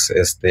Laserdiscs,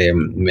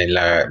 me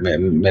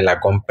la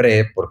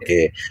compré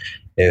porque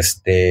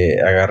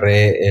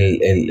agarré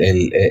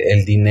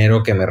el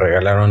dinero que me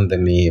regalaron de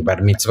mi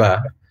bar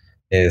mitzvah,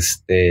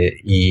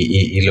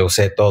 y lo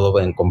usé todo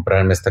en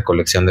comprarme esta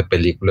colección de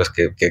películas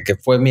que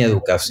fue mi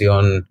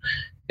educación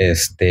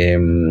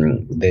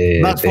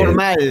más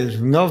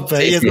formal, ¿no?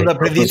 Pero ahí es donde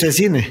aprendiste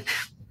cine.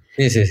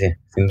 Sí,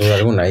 sin duda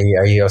alguna.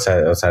 Ahí, o sea,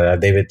 a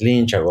David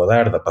Lynch, a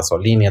Godard, a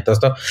Pasolini, a todo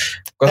esto.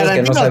 Cosas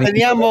Tarantino, que no sabía.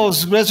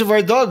 teníamos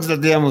Reservoir Dogs, la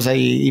teníamos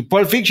ahí, y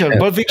Pulp Fiction.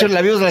 Pulp Fiction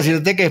la vimos en la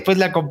Cineteca y después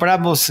la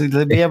compramos y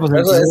la veíamos.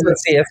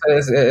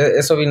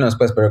 Eso vino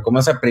después, pero como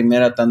esa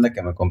primera tanda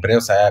que me compré,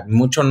 o sea,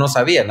 mucho no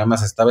sabía, nada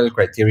más estaba el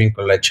Criterion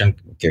Collection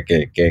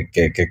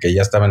que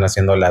ya estaban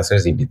haciendo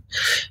láseres y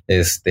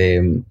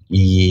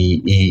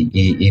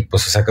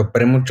pues, o sea,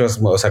 compré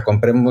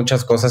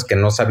muchas cosas que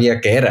no sabía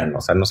que eran,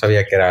 o sea, no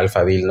sabía que era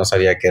Alphaville, no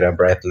sabía que era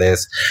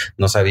Breathless,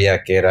 no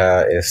sabía que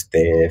era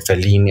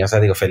Fellini, o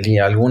sea, digo, Fellini,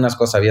 algunas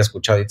cosas había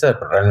escuchado y tal,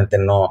 pero realmente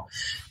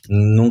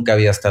nunca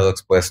había estado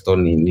expuesto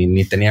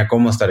ni tenía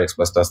cómo estar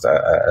expuesto a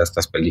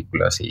estas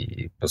películas,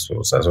 y pues,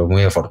 o sea, soy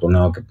muy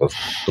afortunado que pues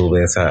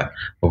tuve esa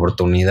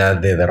oportunidad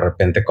de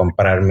repente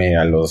comprarme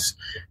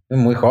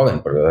muy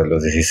joven, pero a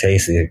los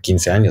 16,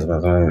 15 años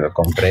más o menos lo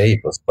compré, y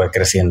pues fue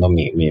creciendo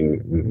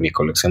mi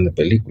colección de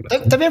películas.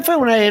 También fue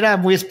una era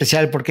muy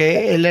especial,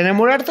 porque el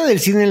enamorarte del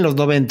cine en los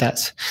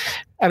 90s,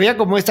 había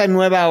como esta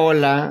nueva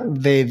ola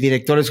de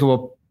directores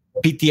como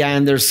P.T.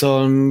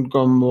 Anderson,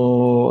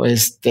 como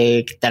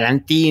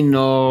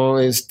Tarantino,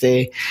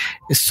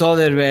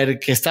 Soderbergh,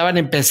 que estaban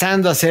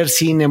empezando a hacer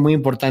cine muy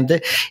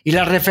importante, y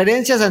las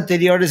referencias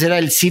anteriores era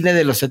el cine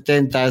de los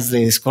 70s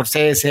de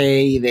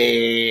Scorsese y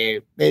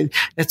de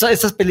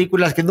estas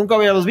películas que nunca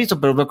habíamos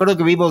visto, pero me acuerdo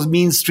que vimos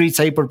Mean Streets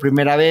ahí por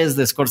primera vez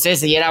de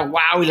Scorsese y era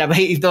wow,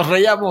 y nos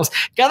reíamos.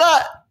 Cada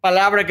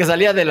palabra que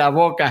salía de la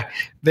boca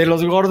de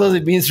los gordos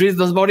de Mean Street,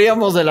 nos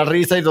moríamos de la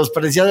risa y nos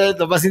parecía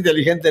lo más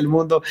inteligente del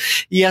mundo,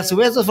 y a su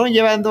vez nos fueron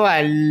llevando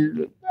a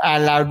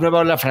la nueva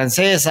ola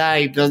francesa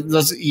y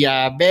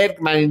a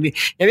Bergman, y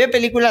había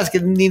películas que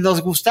ni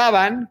nos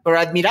gustaban pero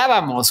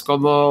admirábamos,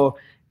 como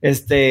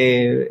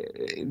de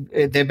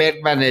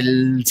Bergman,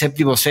 El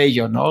séptimo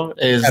sello, ¿no?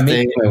 A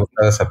mí me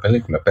gustaba esa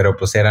película, pero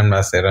pues eran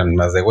más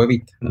de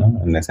huevita,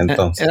 ¿no? En ese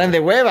entonces. Eran de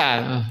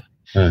hueva.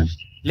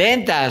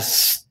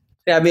 Lentas.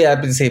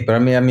 Sí, pero a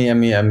mí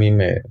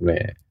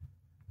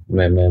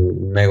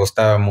me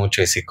gustaba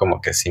mucho, y sí,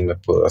 como que sí me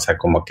pudo, o sea,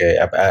 como que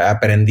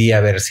aprendí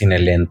a ver cine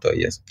lento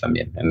y eso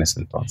también en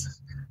ese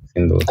entonces,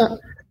 sin duda.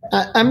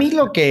 A mí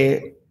lo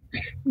que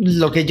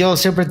yo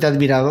siempre te he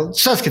admirado,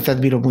 sabes que te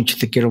admiro mucho,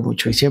 te quiero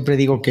mucho, y siempre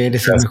digo que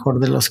eres el mejor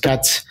de los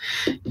cats,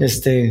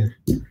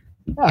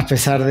 a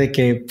pesar de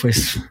que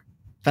pues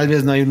tal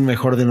vez no hay un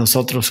mejor de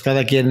nosotros,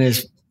 cada quien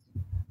es...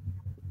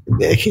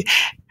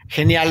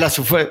 genial a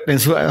su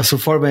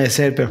forma de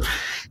ser, pero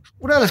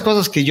una de las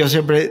cosas que yo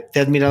siempre te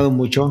he admirado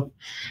mucho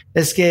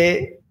es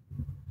que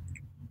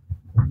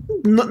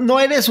no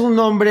eres un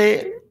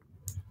hombre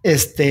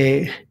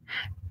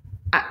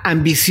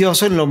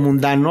ambicioso en lo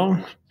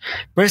mundano,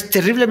 pero es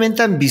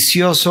terriblemente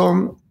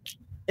ambicioso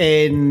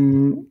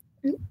en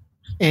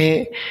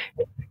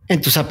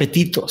tus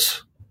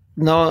apetitos.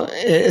 No,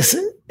 eres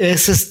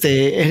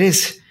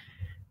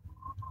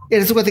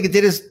un cuate que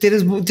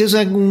tienes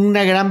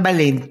una gran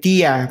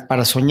valentía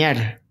para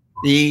soñar.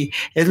 Y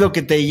es lo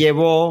que te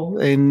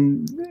llevó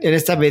en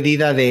esta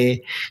medida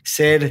de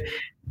ser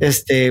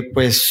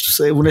pues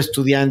un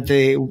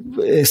estudiante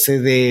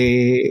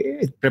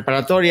de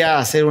preparatoria,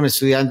 a ser un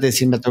estudiante de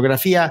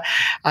cinematografía,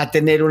 a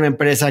tener una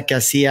empresa que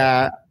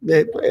hacía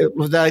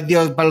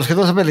Dios, para los que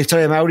no saben la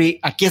historia de Mauri,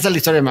 aquí está la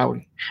historia de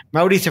Mauri.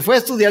 Mauri se fue a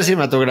estudiar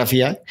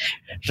cinematografía,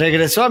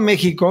 regresó a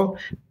México,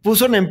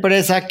 puso una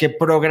empresa que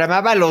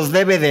programaba los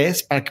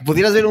DVDs. Para que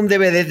pudieras ver un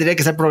DVD tenía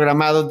que ser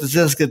programado, entonces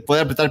tienes que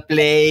poder apretar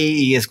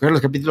play y escoger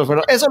los capítulos.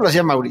 Bueno, eso lo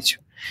hacía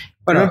Mauricio.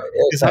 Bueno,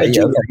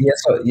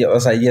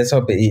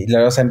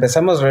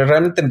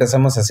 realmente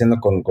empezamos haciendo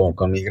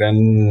con mi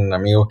gran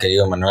amigo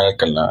querido Manuel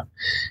Alcalá.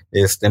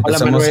 Hola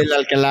Manuel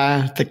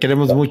Alcalá, te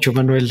queremos mucho,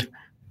 Manuel.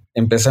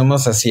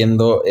 Empezamos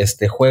haciendo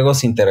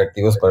juegos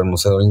interactivos para el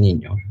Museo del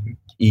Niño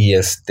y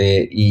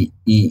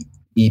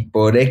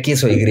por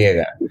X o Y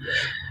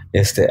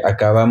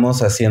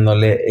acabamos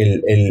haciéndole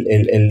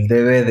el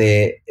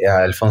DVD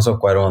a Alfonso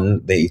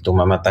Cuarón de Y tu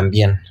mamá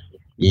también,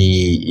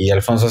 y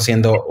Alfonso,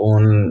 siendo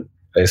un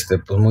pues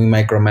muy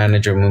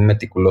micromanager, muy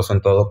meticuloso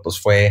en todo,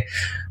 pues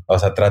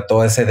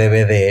trató ese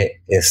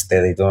DVD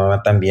de Y tu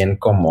mamá también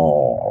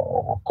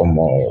como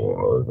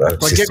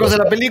cualquier cosa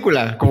de la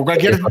película, como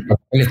cualquier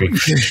película.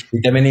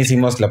 Y también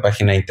hicimos la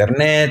página de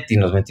internet y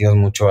nos metimos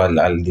mucho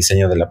al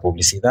diseño de la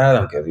publicidad,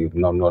 aunque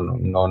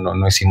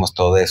no hicimos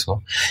todo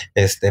eso.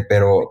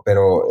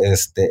 Pero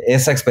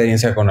esa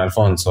experiencia con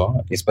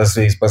Alfonso, y después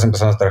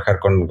empezamos a trabajar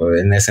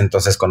en ese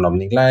entonces con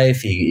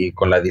OmniLife y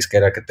con la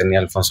disquera que tenía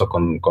Alfonso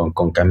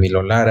con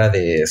Camilo Lara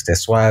de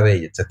Suave,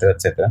 y etcétera,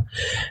 etcétera.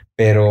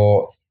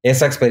 Pero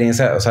esa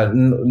experiencia,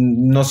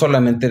 no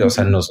solamente,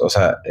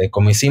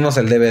 como hicimos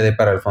el DVD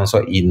para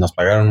Alfonso y nos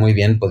pagaron muy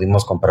bien,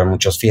 pudimos comprar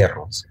muchos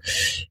fierros,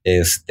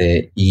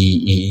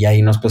 y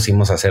ahí nos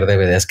pusimos a hacer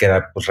DVDs, que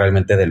era pues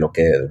realmente de lo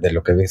que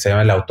se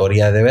llama la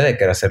autoría de DVD,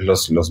 que era hacer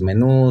los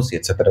menús y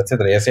etcétera,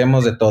 etcétera. Y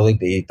hacíamos de todo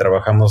y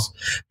trabajamos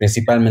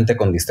principalmente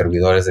con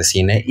distribuidores de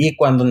cine, y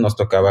cuando nos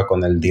tocaba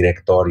con el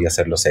director y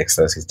hacer los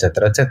extras,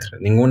 etcétera, etcétera.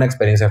 Ninguna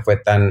experiencia fue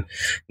tan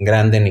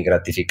grande ni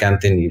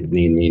gratificante,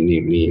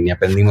 ni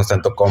aprendimos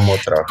tanto cómo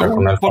trabajar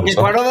con Alfonso. Porque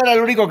Cuarón era el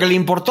único que le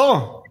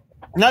importó.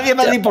 Nadie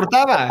más le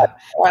importaba.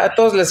 A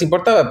todos les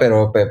importaba,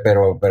 pero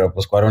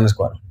pues Cuarón es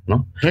Cuarón,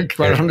 ¿no?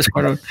 Cuarón es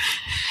Cuarón.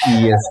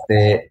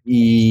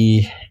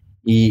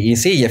 Y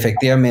sí,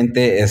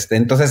 efectivamente,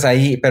 entonces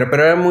ahí, pero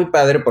era muy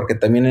padre porque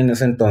también en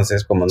ese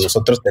entonces, como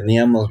nosotros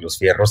teníamos los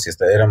fierros y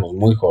éramos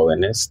muy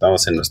jóvenes,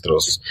 estábamos en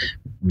nuestros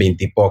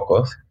 20 y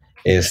pocos,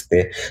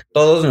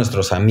 todos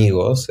nuestros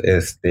amigos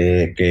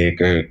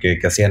que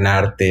hacían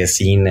arte,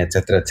 cine,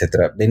 etcétera,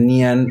 etcétera,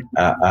 venían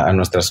a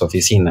nuestras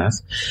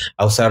oficinas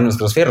a usar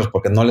nuestros fierros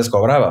porque no les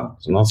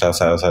cobrábamos, ¿no? O sea,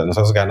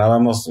 nosotros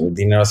ganábamos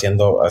dinero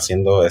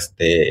haciendo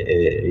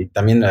y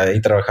también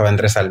ahí trabajaba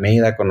Andrés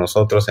Almeida con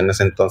nosotros en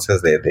ese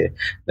entonces de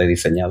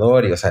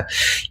diseñador,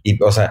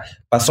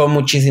 pasó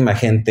muchísima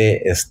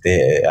gente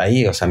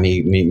ahí,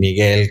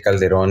 Miguel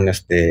Calderón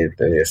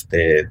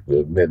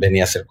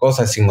venía a hacer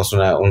cosas, hicimos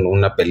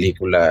una película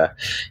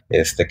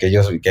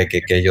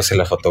que yo se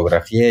la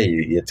fotografié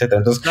y etcétera.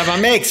 Entonces,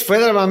 Dramamex, fue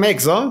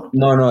Dramamex, ¿no?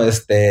 No,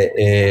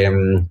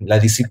 La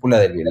discípula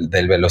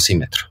del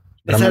velocímetro.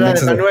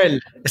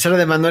 Esa era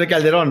de Manuel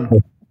Calderón.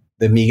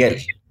 De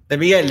Miguel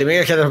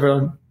Calderón,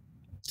 perdón.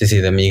 Sí,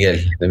 de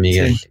Miguel.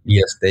 Sí.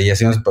 Y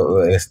hicimos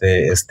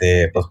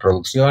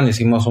postproducción,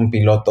 hicimos un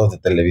piloto de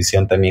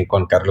televisión también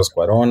con Carlos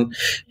Cuarón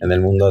en el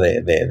mundo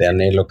de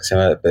Anhelo, que se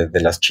llama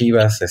de las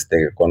Chivas,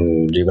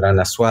 con Gibran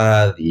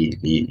Asuad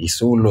y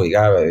Zulu y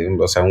Gaba,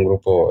 un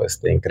grupo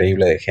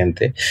increíble de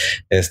gente.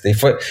 Y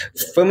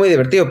fue muy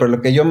divertido, pero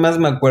lo que yo más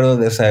me acuerdo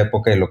de esa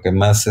época y lo que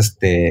más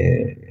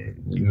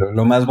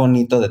lo más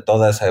bonito de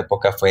toda esa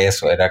época fue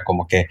eso, era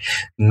como que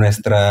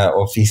nuestra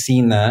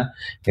oficina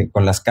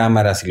con las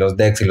cámaras y los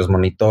decks y los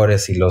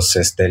monitores y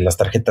las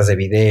tarjetas de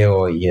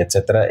video y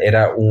etcétera,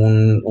 era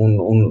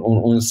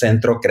un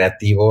centro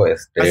creativo.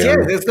 Así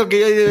es lo que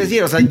yo iba a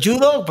decir.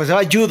 Judo, pues se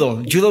llama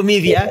Judo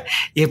Media,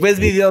 y después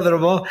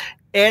Videódromo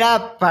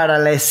era para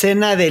la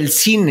escena del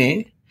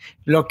cine,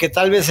 lo que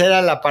tal vez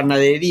era la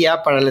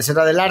panadería para la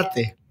escena del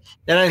arte.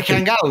 Era el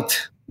hangout.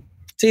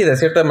 Sí, de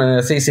cierta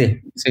manera, sí,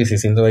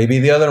 sin duda. Y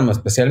Videódromo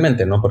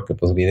especialmente, ¿no? Porque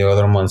pues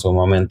Videódromo en su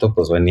momento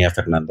pues venía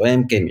Fernando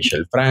Emke,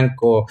 Michel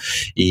Franco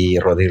y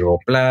Rodrigo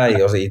Pla,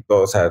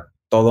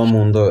 todo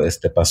mundo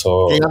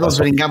pasó. Ya nos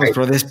brincamos,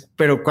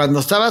 pero cuando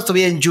estabas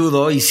todavía en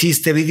Judo,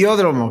 hiciste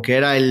Videódromo, que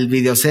era el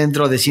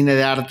videocentro de cine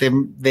de arte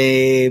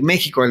de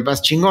México, el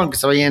más chingón, que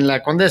estaba ahí en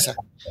la Condesa.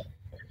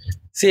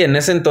 Sí, en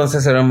ese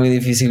entonces era muy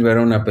difícil ver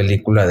una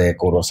película de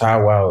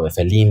Kurosawa o de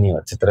Fellini,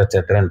 etcétera,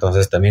 etcétera.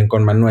 Entonces también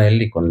con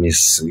Manuel y con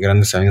mis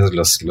grandes amigos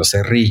los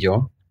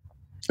Cerrillo,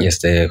 y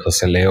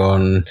José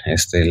León,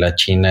 La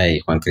China y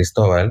Juan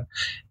Cristóbal,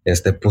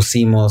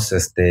 pusimos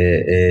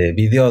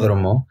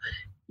Videódromo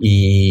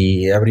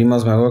y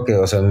abrimos, me acuerdo que,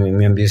 o sea,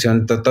 mi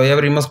ambición, todavía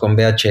abrimos con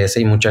VHS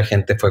y mucha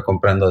gente fue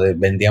comprando,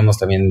 vendíamos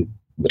también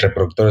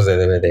reproductores de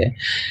DVD,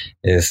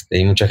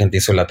 y mucha gente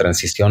hizo la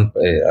transición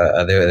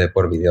a DVD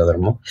por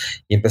Videódromo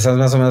y empezamos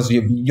más o menos,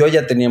 yo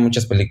ya tenía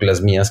muchas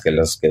películas mías que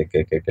las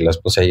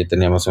puse ahí,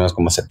 tenía más o menos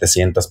como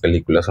 700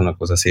 películas, una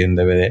cosa así en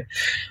DVD.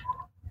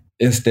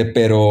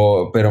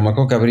 Pero me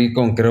acuerdo que abrí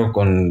creo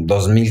con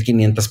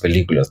 2.500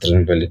 películas,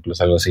 3.000 películas,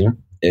 algo así.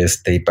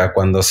 Y para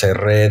cuando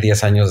cerré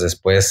 10 años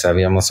después,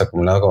 habíamos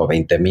acumulado como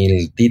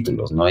 20.000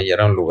 títulos, ¿no? Y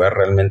era un lugar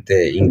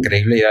realmente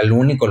increíble. Y era el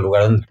único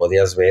lugar donde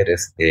podías ver,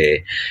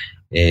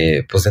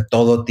 pues de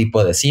todo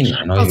tipo de cine,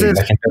 ¿no? Entonces, y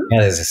la gente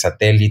venía desde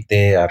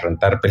satélite a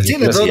rentar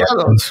películas. Sí, de todos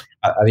lados.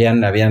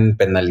 Habían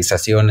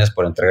penalizaciones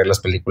por entregar las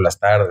películas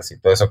tardes y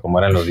todo eso, como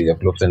eran los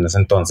videoclubs en ese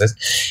entonces.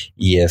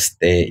 Y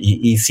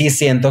sí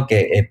siento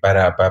que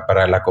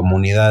para la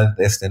comunidad,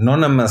 no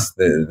nada más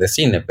de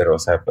cine, pero o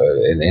sea,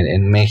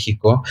 en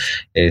México,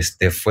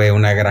 fue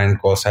una gran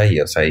cosa y,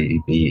 o sea, y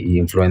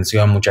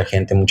influenció a mucha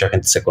gente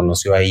se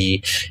conoció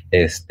ahí,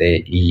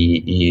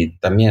 y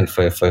también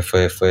fue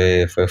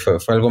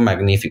algo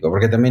magnífico,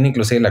 porque también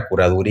inclusive la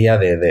curaduría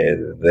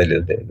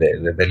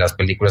de las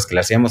películas que le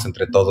hacíamos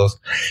entre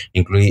todos,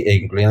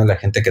 incluyendo la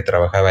gente que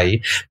trabajaba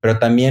ahí, pero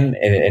también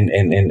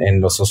en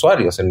los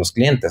usuarios, en los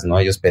clientes, ¿no?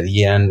 Ellos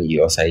pedían y,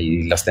 o sea,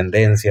 y las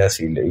tendencias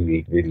y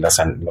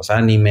los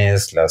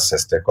animes,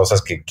 las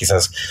cosas que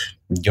quizás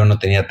yo no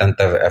tenía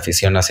tanta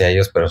afición hacia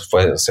ellos, pero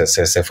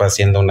se fue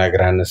haciendo una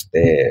gran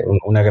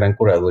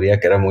curaduría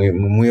que era muy,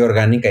 muy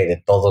orgánica y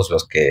de todos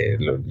los que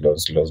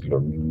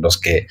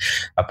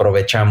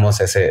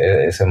aprovechamos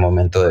ese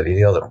momento de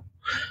Videódromo.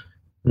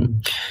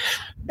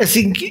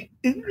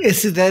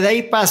 De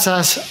ahí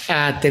pasas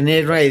a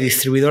tener una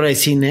distribuidora de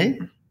cine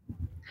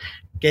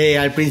que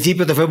al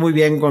principio te fue muy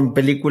bien con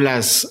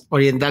películas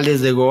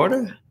orientales de gore,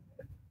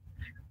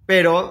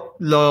 pero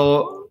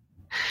lo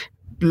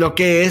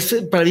que es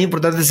para mí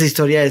importante de esa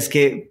historia es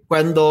que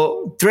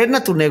cuando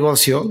truena tu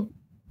negocio,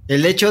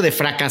 el hecho de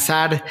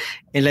fracasar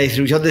en la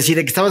distribución de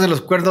cine, que estabas en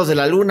los cuernos de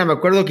la luna, me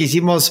acuerdo que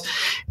hicimos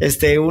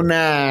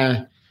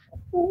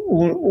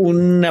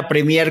una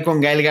premier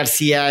con Gael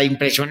García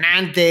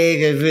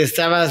impresionante,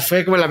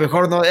 fue como la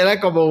mejor, no,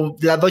 era como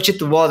la noche de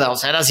tu boda, o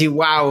sea, era así,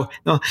 wow,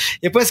 no,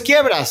 y después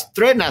quiebras,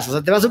 truenas, o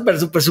sea, te va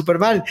súper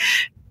mal.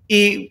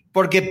 Y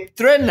porque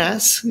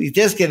truenas y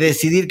tienes que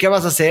decidir qué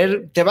vas a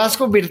hacer, te vas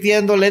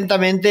convirtiendo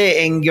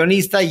lentamente en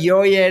guionista y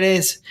hoy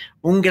eres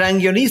un gran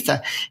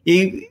guionista.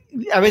 Y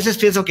a veces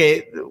pienso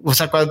que, o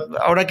sea,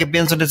 ahora que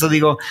pienso en eso,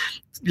 digo,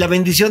 la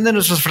bendición de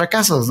nuestros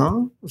fracasos,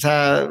 ¿no? O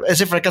sea,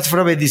 ese fracaso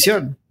fue una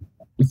bendición.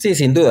 Sí,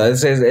 sin duda,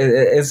 es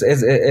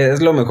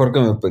lo mejor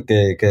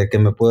que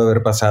me pudo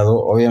haber pasado.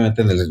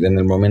 Obviamente en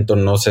el momento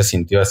no se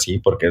sintió así,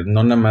 porque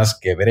no nada más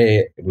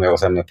quebré, o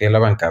sea, me fui a la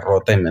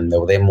bancarrota y me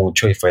endeudé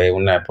mucho y fue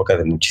una época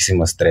de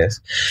muchísimo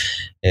estrés.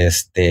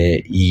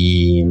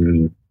 Y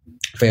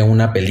fue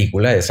una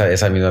película,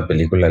 esa misma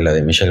película, la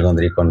de Michel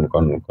Gondry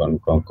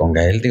con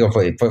Gael. Digo,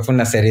 fue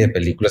una serie de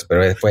películas,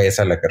 pero fue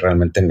esa la que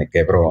realmente me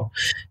quebró.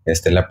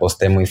 La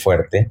aposté muy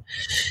fuerte.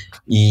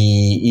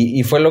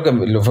 Y fue lo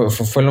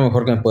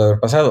mejor que me pudo haber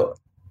pasado.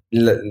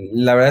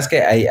 La verdad es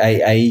que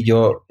ahí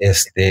yo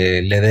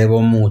le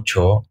debo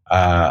mucho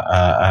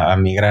a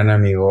mi gran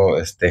amigo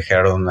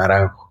Gerardo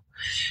Naranjo,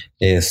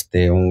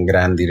 un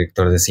gran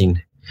director de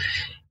cine.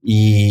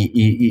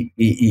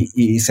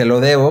 Y se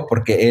lo debo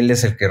porque él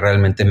es el que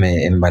realmente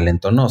me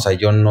envalentonó. O sea,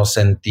 yo no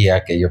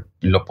sentía que yo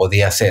lo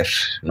podía hacer,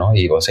 ¿no?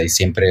 Y, o sea, y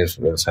siempre,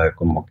 o sea,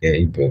 como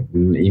que,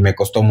 y me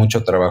costó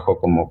mucho trabajo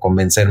como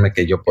convencerme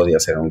que yo podía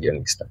ser un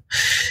guionista.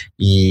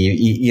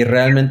 Y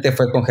realmente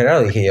fue con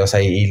Gerardo, dije, o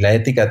sea, y la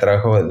ética de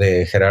trabajo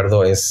de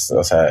Gerardo es,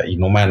 o sea,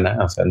 inhumana,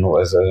 o sea, no,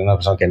 es una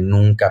persona que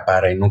nunca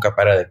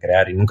para de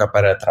crear y nunca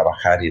para de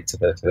trabajar y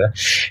etcétera, etcétera.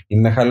 Y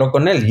me jaló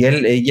con él y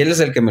él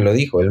es el que me lo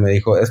dijo. Él me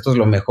dijo, esto es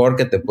lo mejor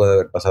que te puede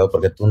haber pasado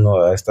porque tú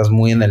no estás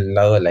muy en el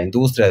lado de la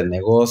industria, del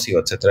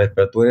negocio, etcétera,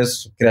 pero tú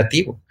eres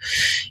creativo.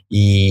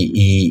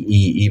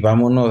 Y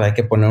vámonos, hay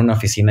que poner una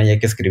oficina y hay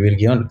que escribir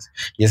guiones.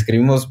 Y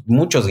escribimos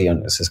muchos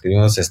guiones,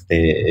 escribimos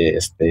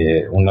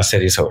una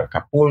serie sobre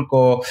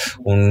Acapulco,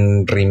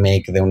 un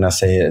remake de una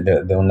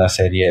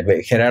serie.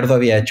 Gerardo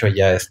había hecho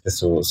ya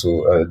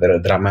su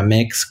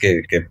Dramamex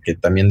que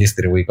también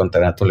distribuí con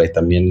Tarantula y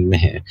también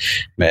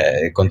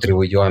me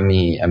contribuyó a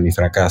mi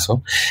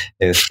fracaso,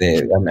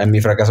 a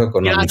mi fracaso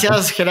económico.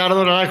 Gracias,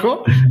 Gerardo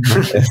Naranjo.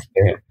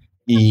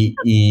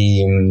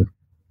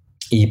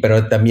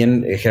 Pero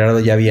también Gerardo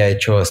ya había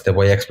hecho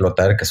Voy a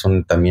explotar, que es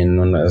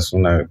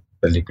una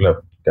película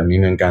que a mí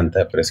me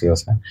encanta,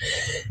 preciosa.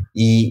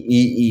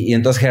 Y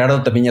entonces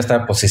Gerardo también ya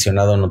estaba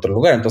posicionado en otro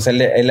lugar. Entonces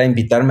él a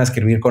invitarme a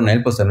escribir con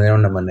él, pues también era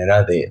una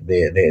manera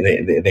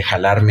de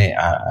jalarme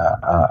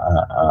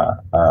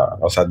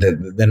o sea,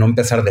 de no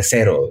empezar de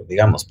cero,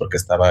 digamos, porque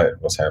estaba,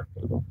 o sea,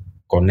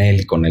 con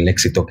él y con el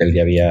éxito que él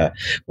ya había,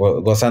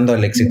 gozando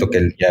del éxito que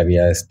él ya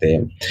había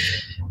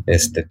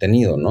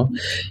tenido, ¿no?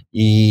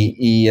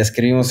 Y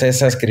escribimos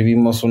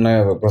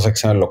una cosa que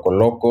se llama Loco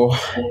Loco,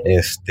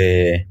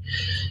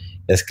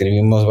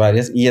 escribimos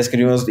varias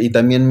y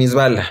también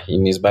Misbala. Y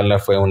Misbala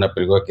fue una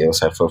película que, o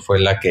sea, fue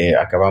la que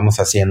acabamos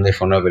haciendo y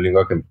fue una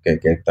película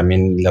que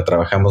también la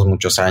trabajamos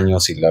muchos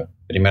años y la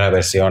primera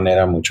versión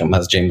era mucho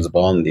más James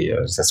Bond y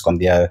se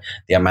escondía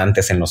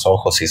diamantes en los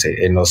ojos y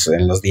en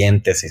los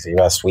dientes y se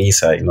iba a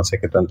Suiza y no sé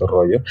qué tanto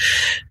rollo.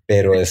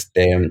 Pero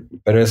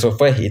eso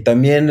fue. Y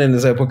también en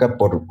esa época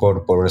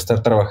por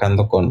estar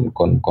trabajando con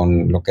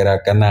lo que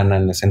era Canana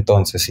en ese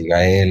entonces y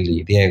Gael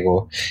y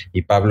Diego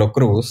y Pablo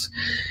Cruz,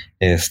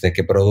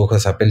 que produjo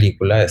esa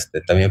película,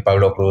 también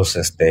Pablo Cruz,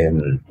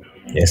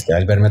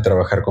 al verme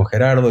trabajar con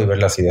Gerardo y ver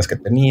las ideas que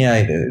tenía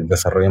y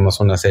desarrollamos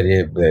una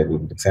serie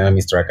que se llama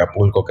Mr.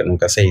 Acapulco que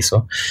nunca se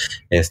hizo,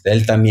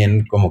 él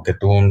también como que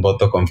tuvo un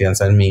voto de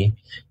confianza en mí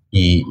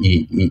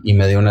y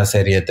me dio una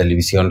serie de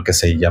televisión que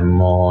se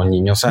llamó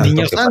Niño Santo.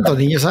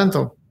 Niño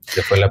Santo.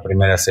 Que fue la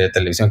primera serie de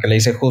televisión que le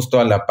hice justo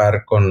a la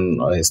par con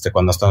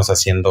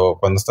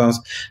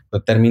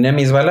terminé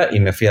Misbala y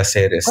me fui a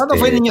hacer ¿Cuándo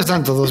fue Niño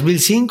Santo?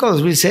 ¿2005,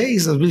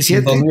 2006,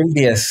 2007?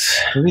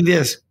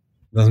 2010.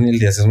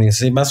 2010,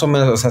 sí, más o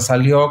menos, o sea,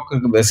 salió,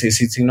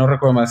 si no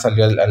recuerdo mal,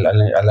 salió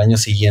al año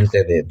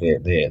siguiente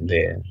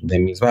de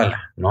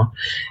Misbala, ¿no?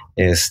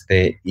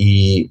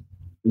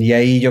 Y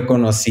ahí yo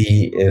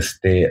conocí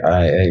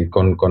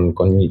con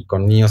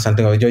Niño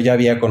Santo. Yo ya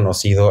había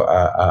conocido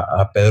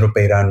a Pedro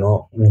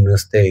Peirano, un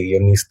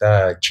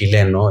guionista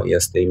chileno y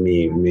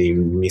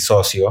mi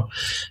socio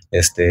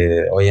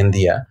hoy en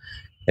día.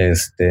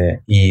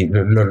 Y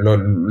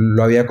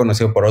lo había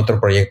conocido por otro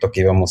proyecto que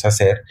íbamos a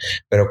hacer,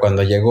 pero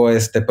cuando llegó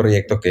este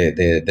proyecto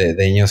de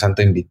Niño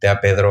Santo, invité a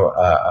Pedro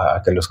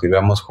a que lo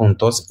escribamos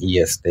juntos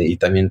y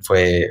también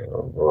fue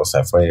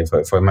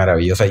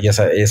maravillosa y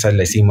esa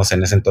la hicimos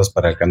en ese entonces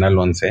para el Canal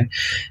 11,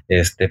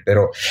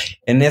 pero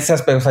en ese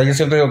aspecto, o sea, yo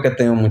siempre digo que he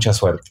tenido mucha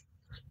suerte.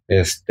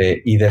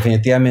 Y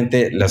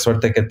definitivamente la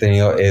suerte que he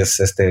tenido es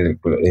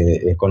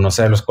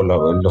conocer a los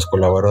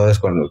colaboradores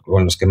con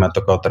los que me ha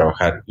tocado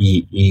trabajar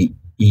y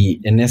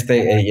en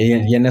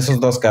esos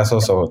 2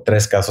 casos o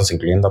 3 casos,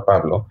 incluyendo a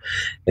Pablo,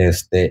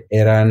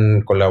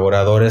 eran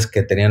colaboradores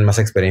que tenían más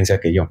experiencia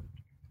que yo.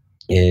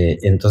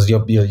 Entonces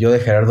yo de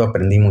Gerardo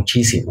aprendí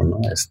muchísimo, ¿no?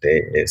 Pues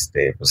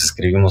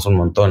escribimos un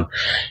montón.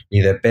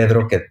 Y de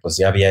Pedro, que pues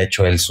ya había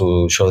hecho él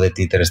su show de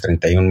títeres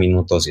 31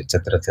 minutos,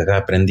 etcétera, etcétera,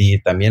 aprendí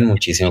también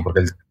muchísimo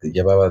porque él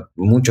llevaba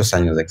muchos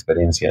años de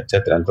experiencia,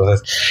 etcétera.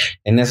 Entonces,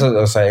 en eso,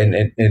 o sea,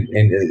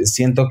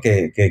 siento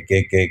que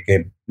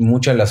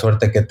mucha de la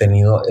suerte que he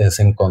tenido es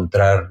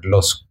encontrar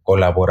los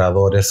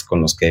colaboradores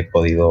con los que he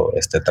podido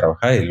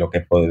trabajar y lo que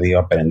he podido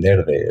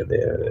aprender de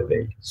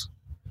ellos,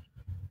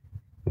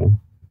 ¿no?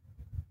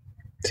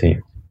 Sí,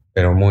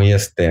 pero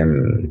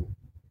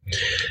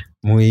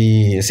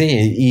sí,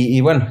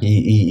 y bueno,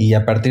 y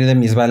a partir de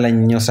Misbala y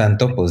Niño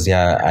Santo, pues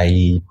ya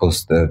ahí,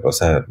 pues, o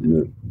sea,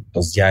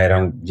 pues ya era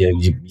un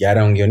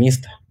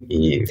guionista.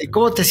 ¿Y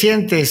cómo te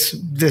sientes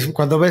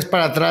cuando ves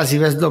para atrás y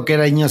ves lo que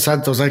era Niño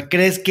Santo? O sea,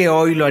 ¿crees que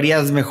hoy lo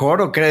harías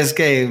mejor o crees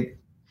que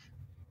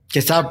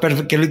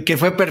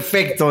fue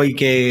perfecto y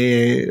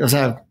que, o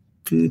sea,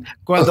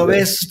 cuando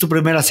ves tu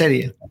primera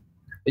serie?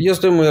 Yo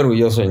estoy muy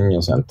orgulloso de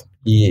Niño Santo.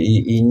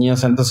 Y Niño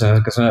Santo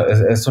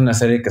es una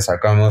serie que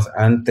sacamos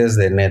antes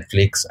de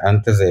Netflix,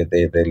 antes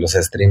de los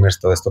streamers,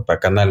 todo esto para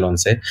Canal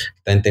 11.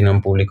 También tenía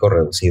un público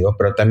reducido,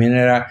 pero también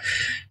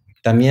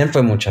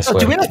fue mucha suerte.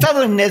 Si hubiera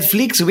estado en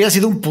Netflix, hubiera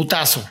sido un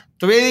putazo.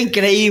 Te hubiera ido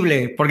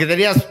increíble, porque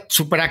tenías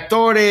super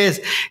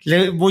actores,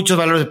 muchos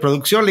valores de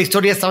producción, la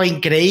historia estaba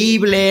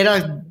increíble,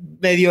 era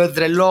medio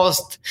entre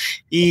Lost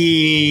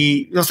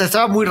y, o sea,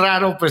 estaba muy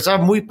raro, pero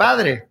estaba muy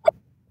padre.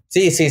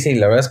 Sí,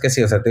 la verdad es que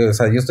sí, o sea,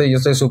 yo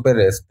estoy súper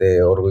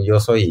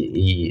orgulloso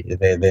y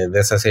de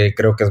esa serie,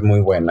 creo que es muy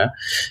buena.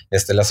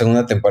 La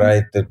segunda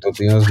temporada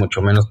tuvimos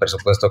mucho menos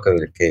presupuesto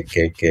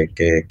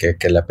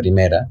que la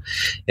primera,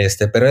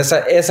 pero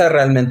esa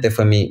realmente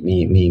fue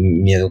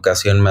mi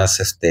educación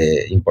más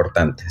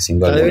importante, sin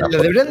duda alguna. La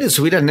deberían de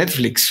subir a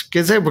Netflix,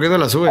 quién sabe por qué no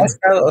la suben.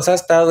 Ha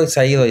estado y se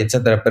ha ido y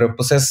etcétera, pero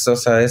pues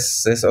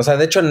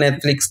de hecho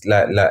Netflix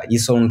la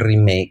hizo un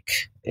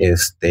remake.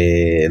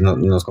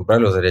 Nos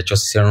compraron los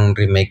derechos, hicieron un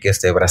remake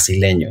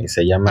brasileño y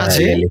se llama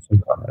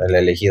El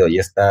Elegido y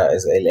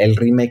el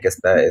remake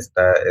está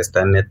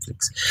en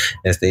Netflix.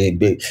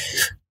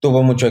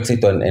 Tuvo mucho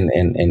éxito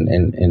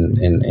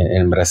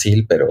en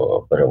Brasil,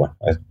 pero bueno,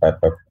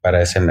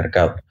 para ese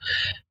mercado.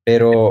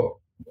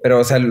 Pero,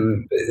 o sea,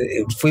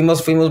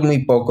 fuimos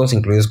muy pocos,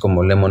 incluidos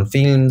como Lemon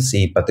Films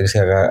y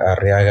Patricia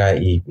Arriaga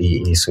y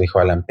su hijo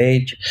Alan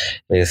Page,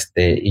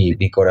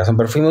 y Corazón,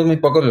 pero fuimos muy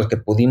pocos los que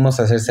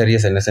pudimos hacer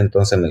series en ese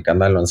entonces en el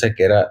Canal 11,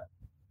 que era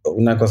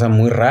una cosa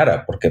muy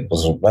rara, porque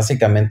pues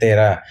básicamente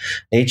era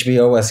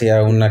HBO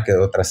hacía una que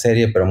otra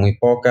serie, pero muy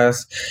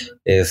pocas,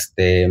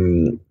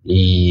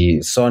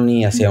 y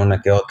Sony hacía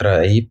una que otra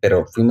ahí,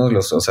 pero fuimos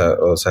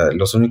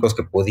los únicos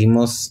que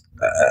pudimos,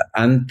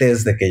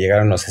 antes de que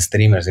llegaran los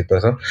streamers y todo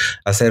eso,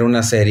 hacer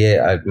una serie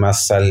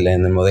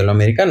en el modelo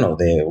americano,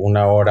 de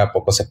 1 hora,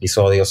 pocos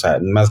episodios,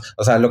 más,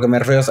 lo que me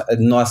refiero es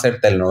no hacer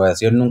telenovelas.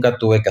 Yo nunca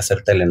tuve que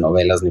hacer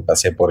telenovelas, ni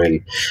pasé por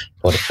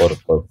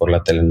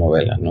la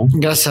telenovela, ¿no?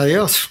 Gracias a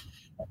Dios.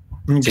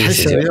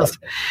 Gracias a Dios.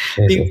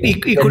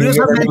 Y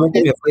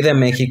curiosamente me fui de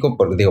México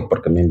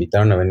porque me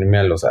invitaron a venirme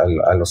a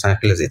Los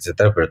Ángeles,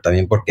 etcétera, pero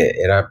también porque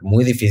era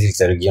muy difícil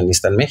ser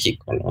guionista en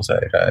México, ¿no?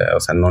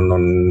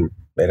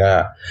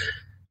 Era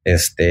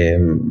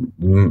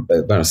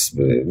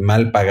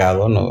mal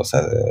pagado, ¿no?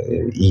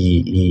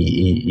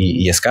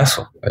 Y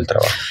escaso el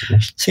trabajo, ¿no?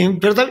 Sí,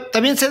 pero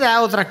también se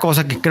da otra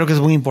cosa que creo que es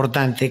muy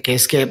importante, que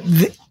es que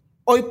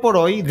hoy por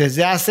hoy,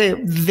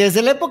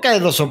 desde la época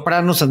de Los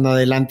Sopranos en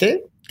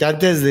adelante, que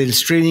antes del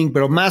streaming,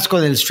 pero más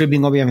con el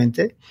streaming,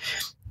 obviamente,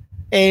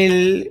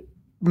 el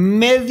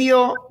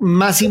medio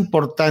más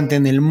importante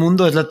en el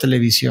mundo es la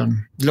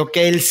televisión. Lo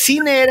que el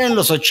cine era en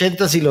los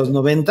 80s y los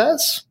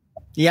 90s,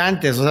 y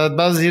antes,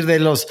 vamos a decir de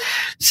los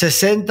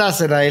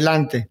 60s en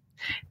adelante,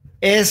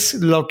 es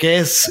lo que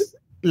es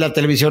la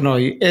televisión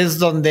hoy. Es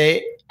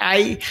donde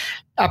hay,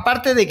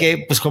 aparte de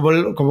que, pues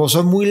como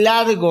son muy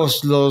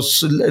largos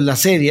las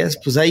series,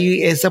 pues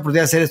hay esta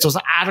oportunidad de hacer estos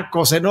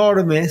arcos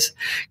enormes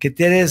que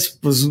tienes,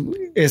 pues,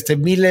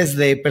 miles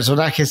de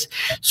personajes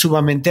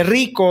sumamente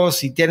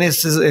ricos y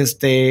tienes, otras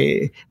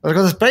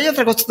cosas. Pero hay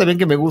otra cosa también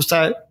que me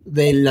gusta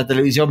de la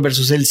televisión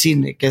versus el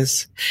cine, que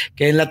es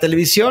que en la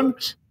televisión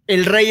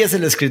el rey es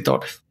el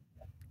escritor.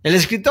 El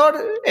escritor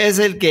es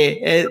el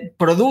que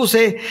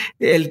produce,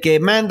 el que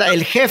manda,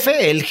 el jefe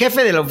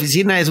de la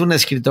oficina es un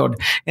escritor.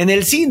 En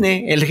el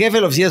cine, el jefe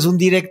de la oficina es un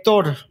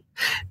director.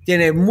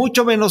 Tiene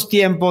mucho menos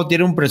tiempo,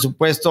 tiene un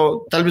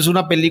presupuesto, tal vez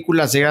una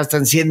película se gasta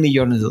en $100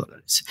 millones.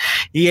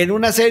 Y en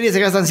una serie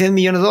se gastan $100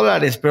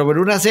 millones, pero en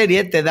una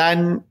serie te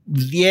dan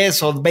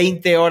 10 o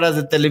 20 horas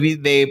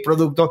de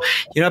producto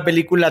y en una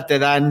película te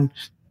dan,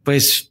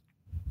 pues,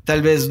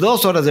 tal vez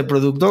 2 horas de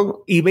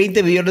producto y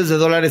 $20 millones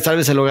tal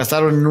vez se lo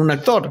gastaron en un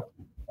actor.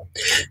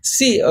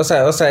 Sí,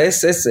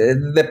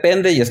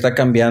 depende y está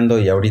cambiando,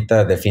 y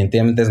ahorita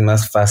definitivamente es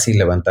más fácil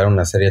levantar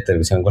una serie de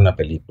televisión que una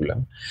película.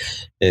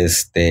 Se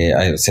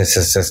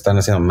están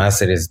haciendo más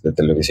series de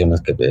televisión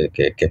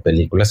que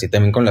películas, y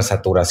también con la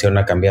saturación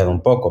ha cambiado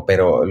un poco,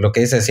 pero lo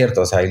que dice es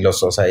cierto.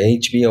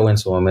 HBO en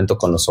su momento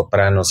con Los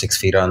Sopranos, 6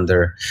 Feet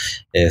Under,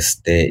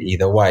 y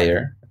The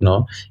Wire,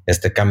 ¿no?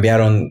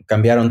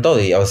 Cambiaron todo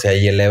y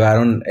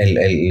elevaron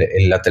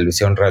la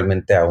televisión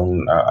realmente a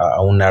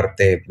un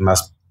arte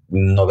más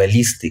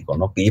novelístico,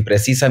 ¿no? Y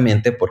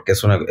precisamente porque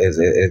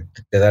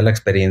te da la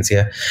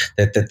experiencia,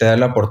 te da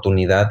la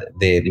oportunidad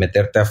de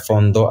meterte a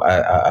fondo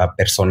a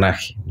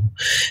personaje, ¿no?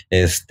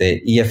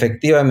 Y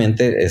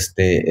efectivamente,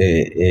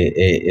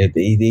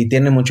 y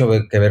tiene mucho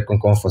que ver con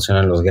cómo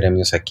funcionan los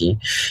gremios aquí,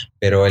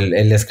 pero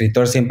el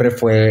escritor siempre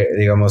fue,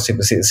 digamos,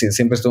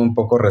 siempre estuvo un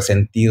poco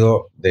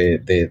resentido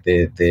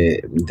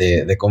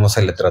de cómo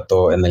se le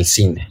trató en el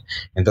cine.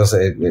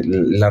 Entonces,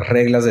 las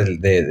reglas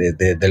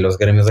de los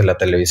gremios de la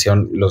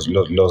televisión,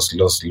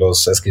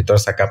 los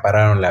escritores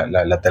acapararon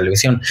la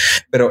televisión.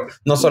 Pero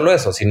no solo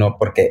eso, sino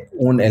porque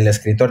el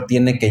escritor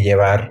tiene que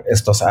llevar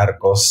estos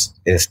arcos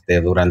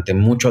durante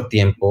mucho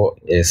tiempo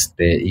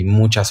y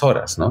muchas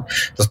horas, ¿no?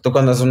 Entonces, tú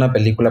cuando haces una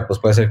película, pues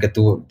puede ser que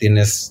tú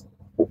tienes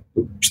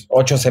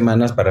 8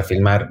 semanas para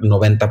filmar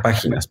 90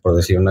 páginas, por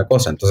decir una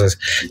cosa. Entonces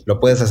lo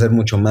puedes hacer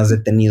mucho más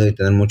detenido y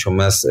tener mucho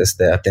más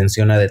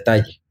atención a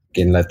detalle,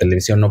 que en la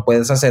televisión no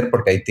puedes hacer,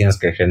 porque ahí tienes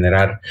que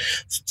generar,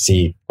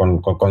 si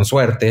con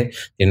suerte,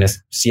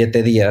 tienes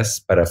 7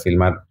 días para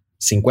filmar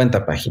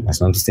 50 páginas,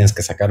 ¿no? Entonces tienes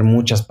que sacar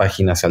muchas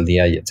páginas al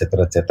día, y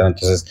etcétera, etcétera.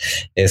 Entonces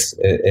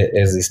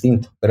es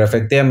distinto. Pero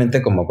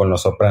efectivamente, como con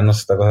Los Sopranos,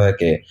 esta cosa de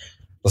que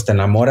pues te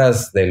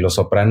enamoras de Los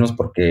Sopranos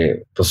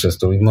porque pues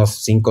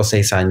estuvimos 5 o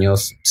 6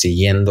 años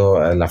siguiendo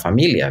a la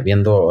familia,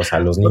 viendo,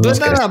 los niños. No es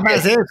nada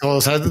más eso, no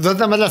es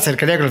nada más la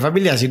cercanía con la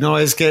familia, sino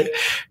es que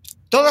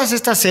todas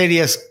estas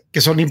series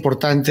que son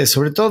importantes,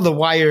 sobre todo The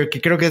Wire,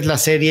 que creo que es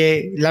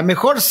la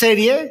mejor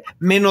serie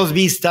menos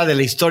vista de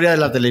la historia de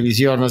la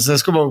televisión.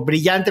 Es como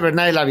brillante, pero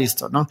nadie la ha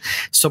visto, ¿no?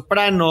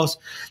 Sopranos,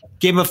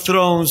 Game of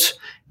Thrones,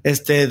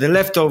 The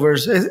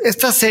Leftovers,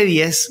 estas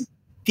series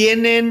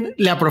tienen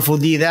la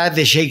profundidad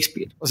de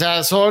Shakespeare.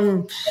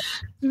 Son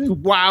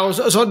wow,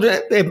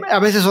 a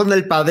veces son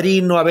El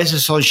Padrino, a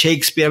veces son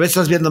Shakespeare, a veces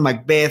estás viendo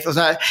Macbeth.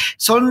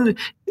 Son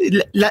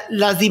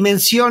las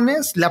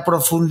dimensiones, la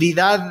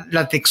profundidad,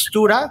 la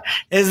textura,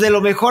 es de lo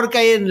mejor que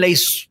hay en la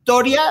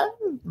historia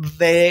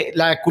de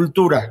la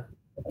cultura.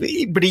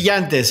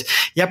 Brillantes.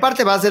 Y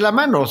aparte vas de la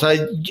mano.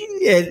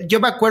 Yo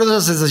me acuerdo de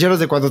esas sensaciones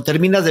de cuando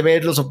terminas de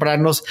ver Los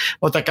Sopranos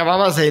o te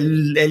acababas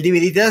el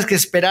DVD y tienes que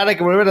esperar a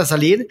que vuelvan a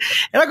salir.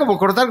 Era como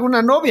cortar con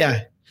una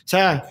novia.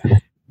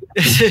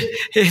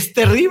 Es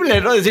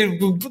terrible, ¿no? Decir,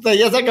 puta,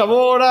 ya se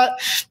acabó ahora,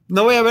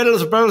 no voy a ver a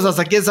Los Sopranos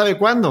hasta quién sabe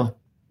cuándo.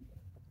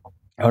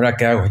 ¿Ahora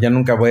qué hago? Ya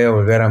nunca voy a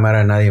volver a amar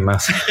a nadie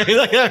más.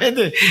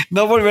 Exactamente,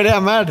 no volveré a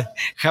amar,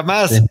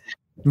 jamás. Sí.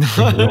 No.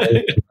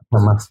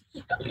 Jamás.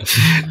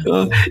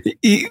 No.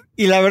 Y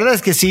la verdad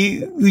es que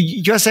sí,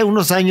 yo hace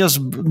unos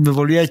años me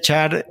volví a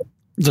echar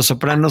Los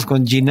Sopranos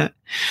con Gina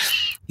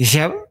y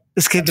decía,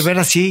 es que de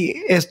veras sí,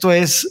 esto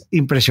es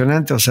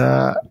impresionante, o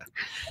sea,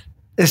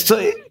 esto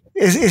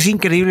es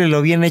increíble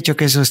lo bien hecho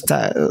que eso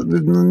está.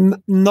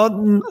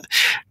 No,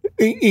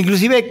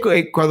 inclusive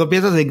cuando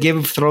piensas en Game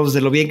of Thrones,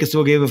 de lo bien que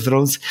estuvo Game of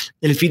Thrones,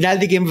 el final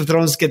de Game of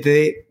Thrones que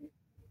te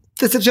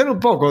decepciona un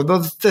poco,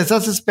 ¿no? Te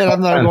estás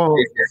esperando algo.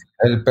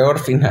 El peor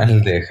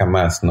final de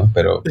jamás, ¿no?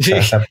 Pero sí.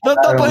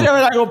 No podría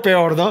haber algo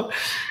peor, ¿no?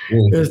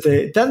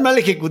 Sí. Tan mal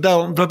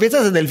ejecutado. Pero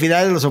piensas en el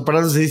final de Los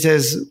Sopranos y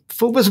dices,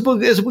 es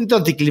un poquito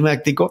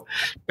anticlimáctico,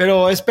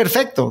 pero es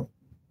perfecto.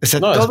 O sea,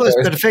 no, todo es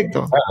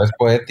perfecto. Es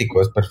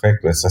poético, es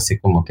perfecto. Es así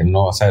como que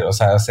no, o sea,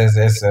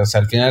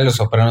 al final de Los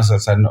Sopranos,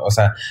 o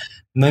sea,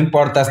 no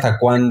importa hasta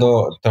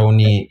cuándo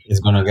Tony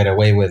is gonna get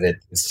away with it.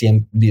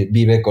 Siempre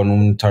vive con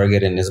un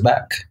target in his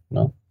back,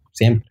 ¿no?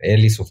 Siempre,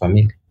 él y su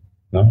familia,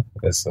 ¿no?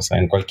 Pues, o sea,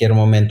 en cualquier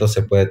momento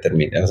se puede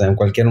terminar. O sea, en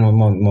cualquier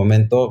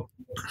momento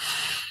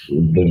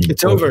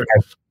It's over.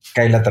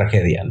 Cae la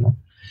tragedia, ¿no?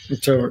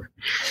 It's over.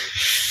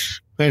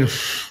 Bueno,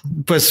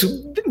 pues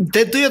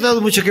tú y yo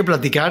tenemos mucho que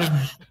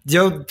platicar.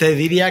 Yo te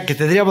diría que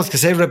tendríamos que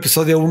hacer el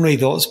episodio 1 y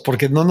 2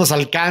 porque no nos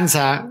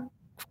alcanza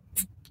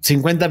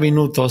 50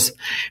 minutos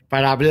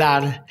para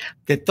hablar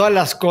de todas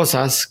las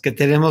cosas que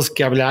tenemos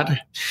que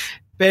hablar.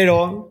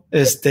 Pero,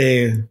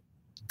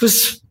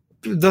 pues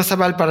no está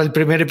mal para el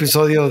primer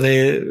episodio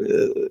de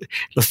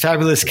los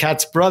Fabulous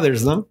Cats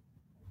Brothers, ¿no?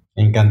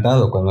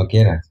 Encantado, cuando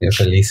quieras, yo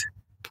feliz.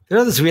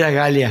 Tenemos de subir a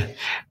Galia,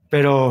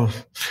 pero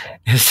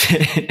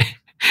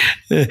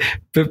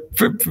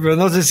pero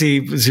no sé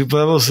si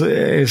podemos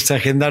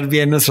agendar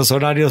bien nuestros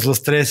horarios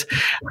los tres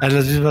a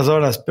las mismas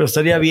horas, pero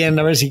estaría bien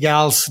a ver si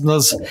Gals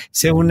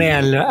se une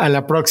a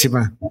la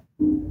próxima.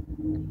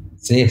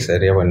 Sí,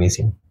 sería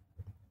buenísimo.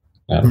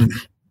 Claro.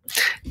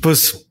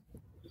 Pues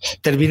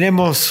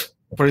terminemos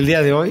por el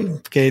día de hoy,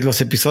 que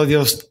los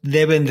episodios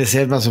deben de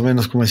ser más o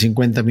menos como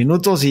 50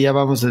 minutos y ya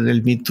vamos en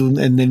el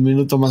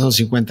minuto más o menos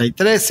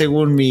 53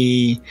 según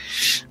mi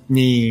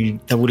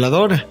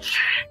tabulador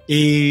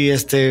y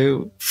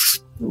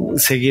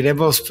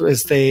seguiremos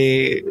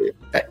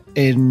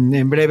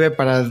en breve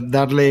para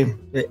darle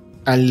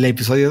al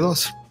episodio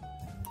 2.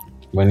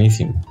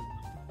 Buenísimo.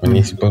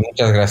 Pues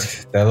muchas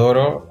gracias, te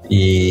adoro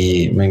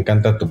y me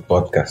encanta tu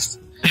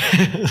podcast.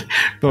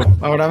 No,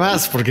 ahora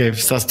más porque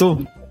estás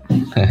tú. Sí.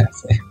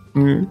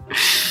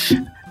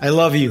 I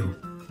love you.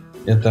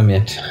 Yo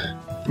también.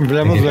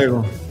 Hablamos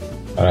luego.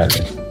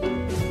 Órale.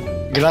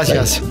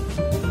 Gracias.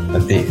 A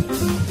ti.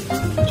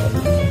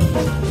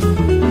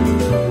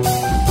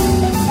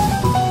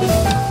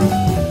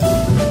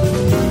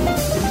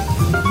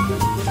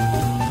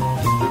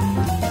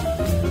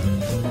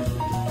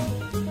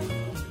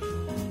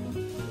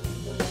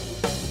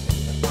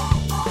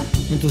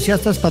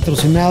 Entusiastas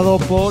patrocinado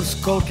por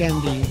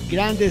Skullcandy.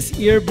 Grandes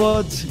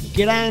earbuds,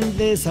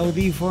 grandes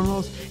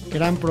audífonos,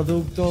 gran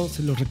producto,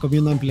 se los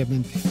recomiendo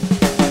ampliamente.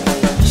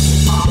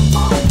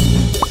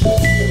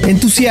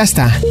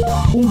 Entusiasta,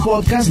 un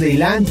podcast de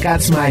Ilan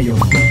Katz-Mayo.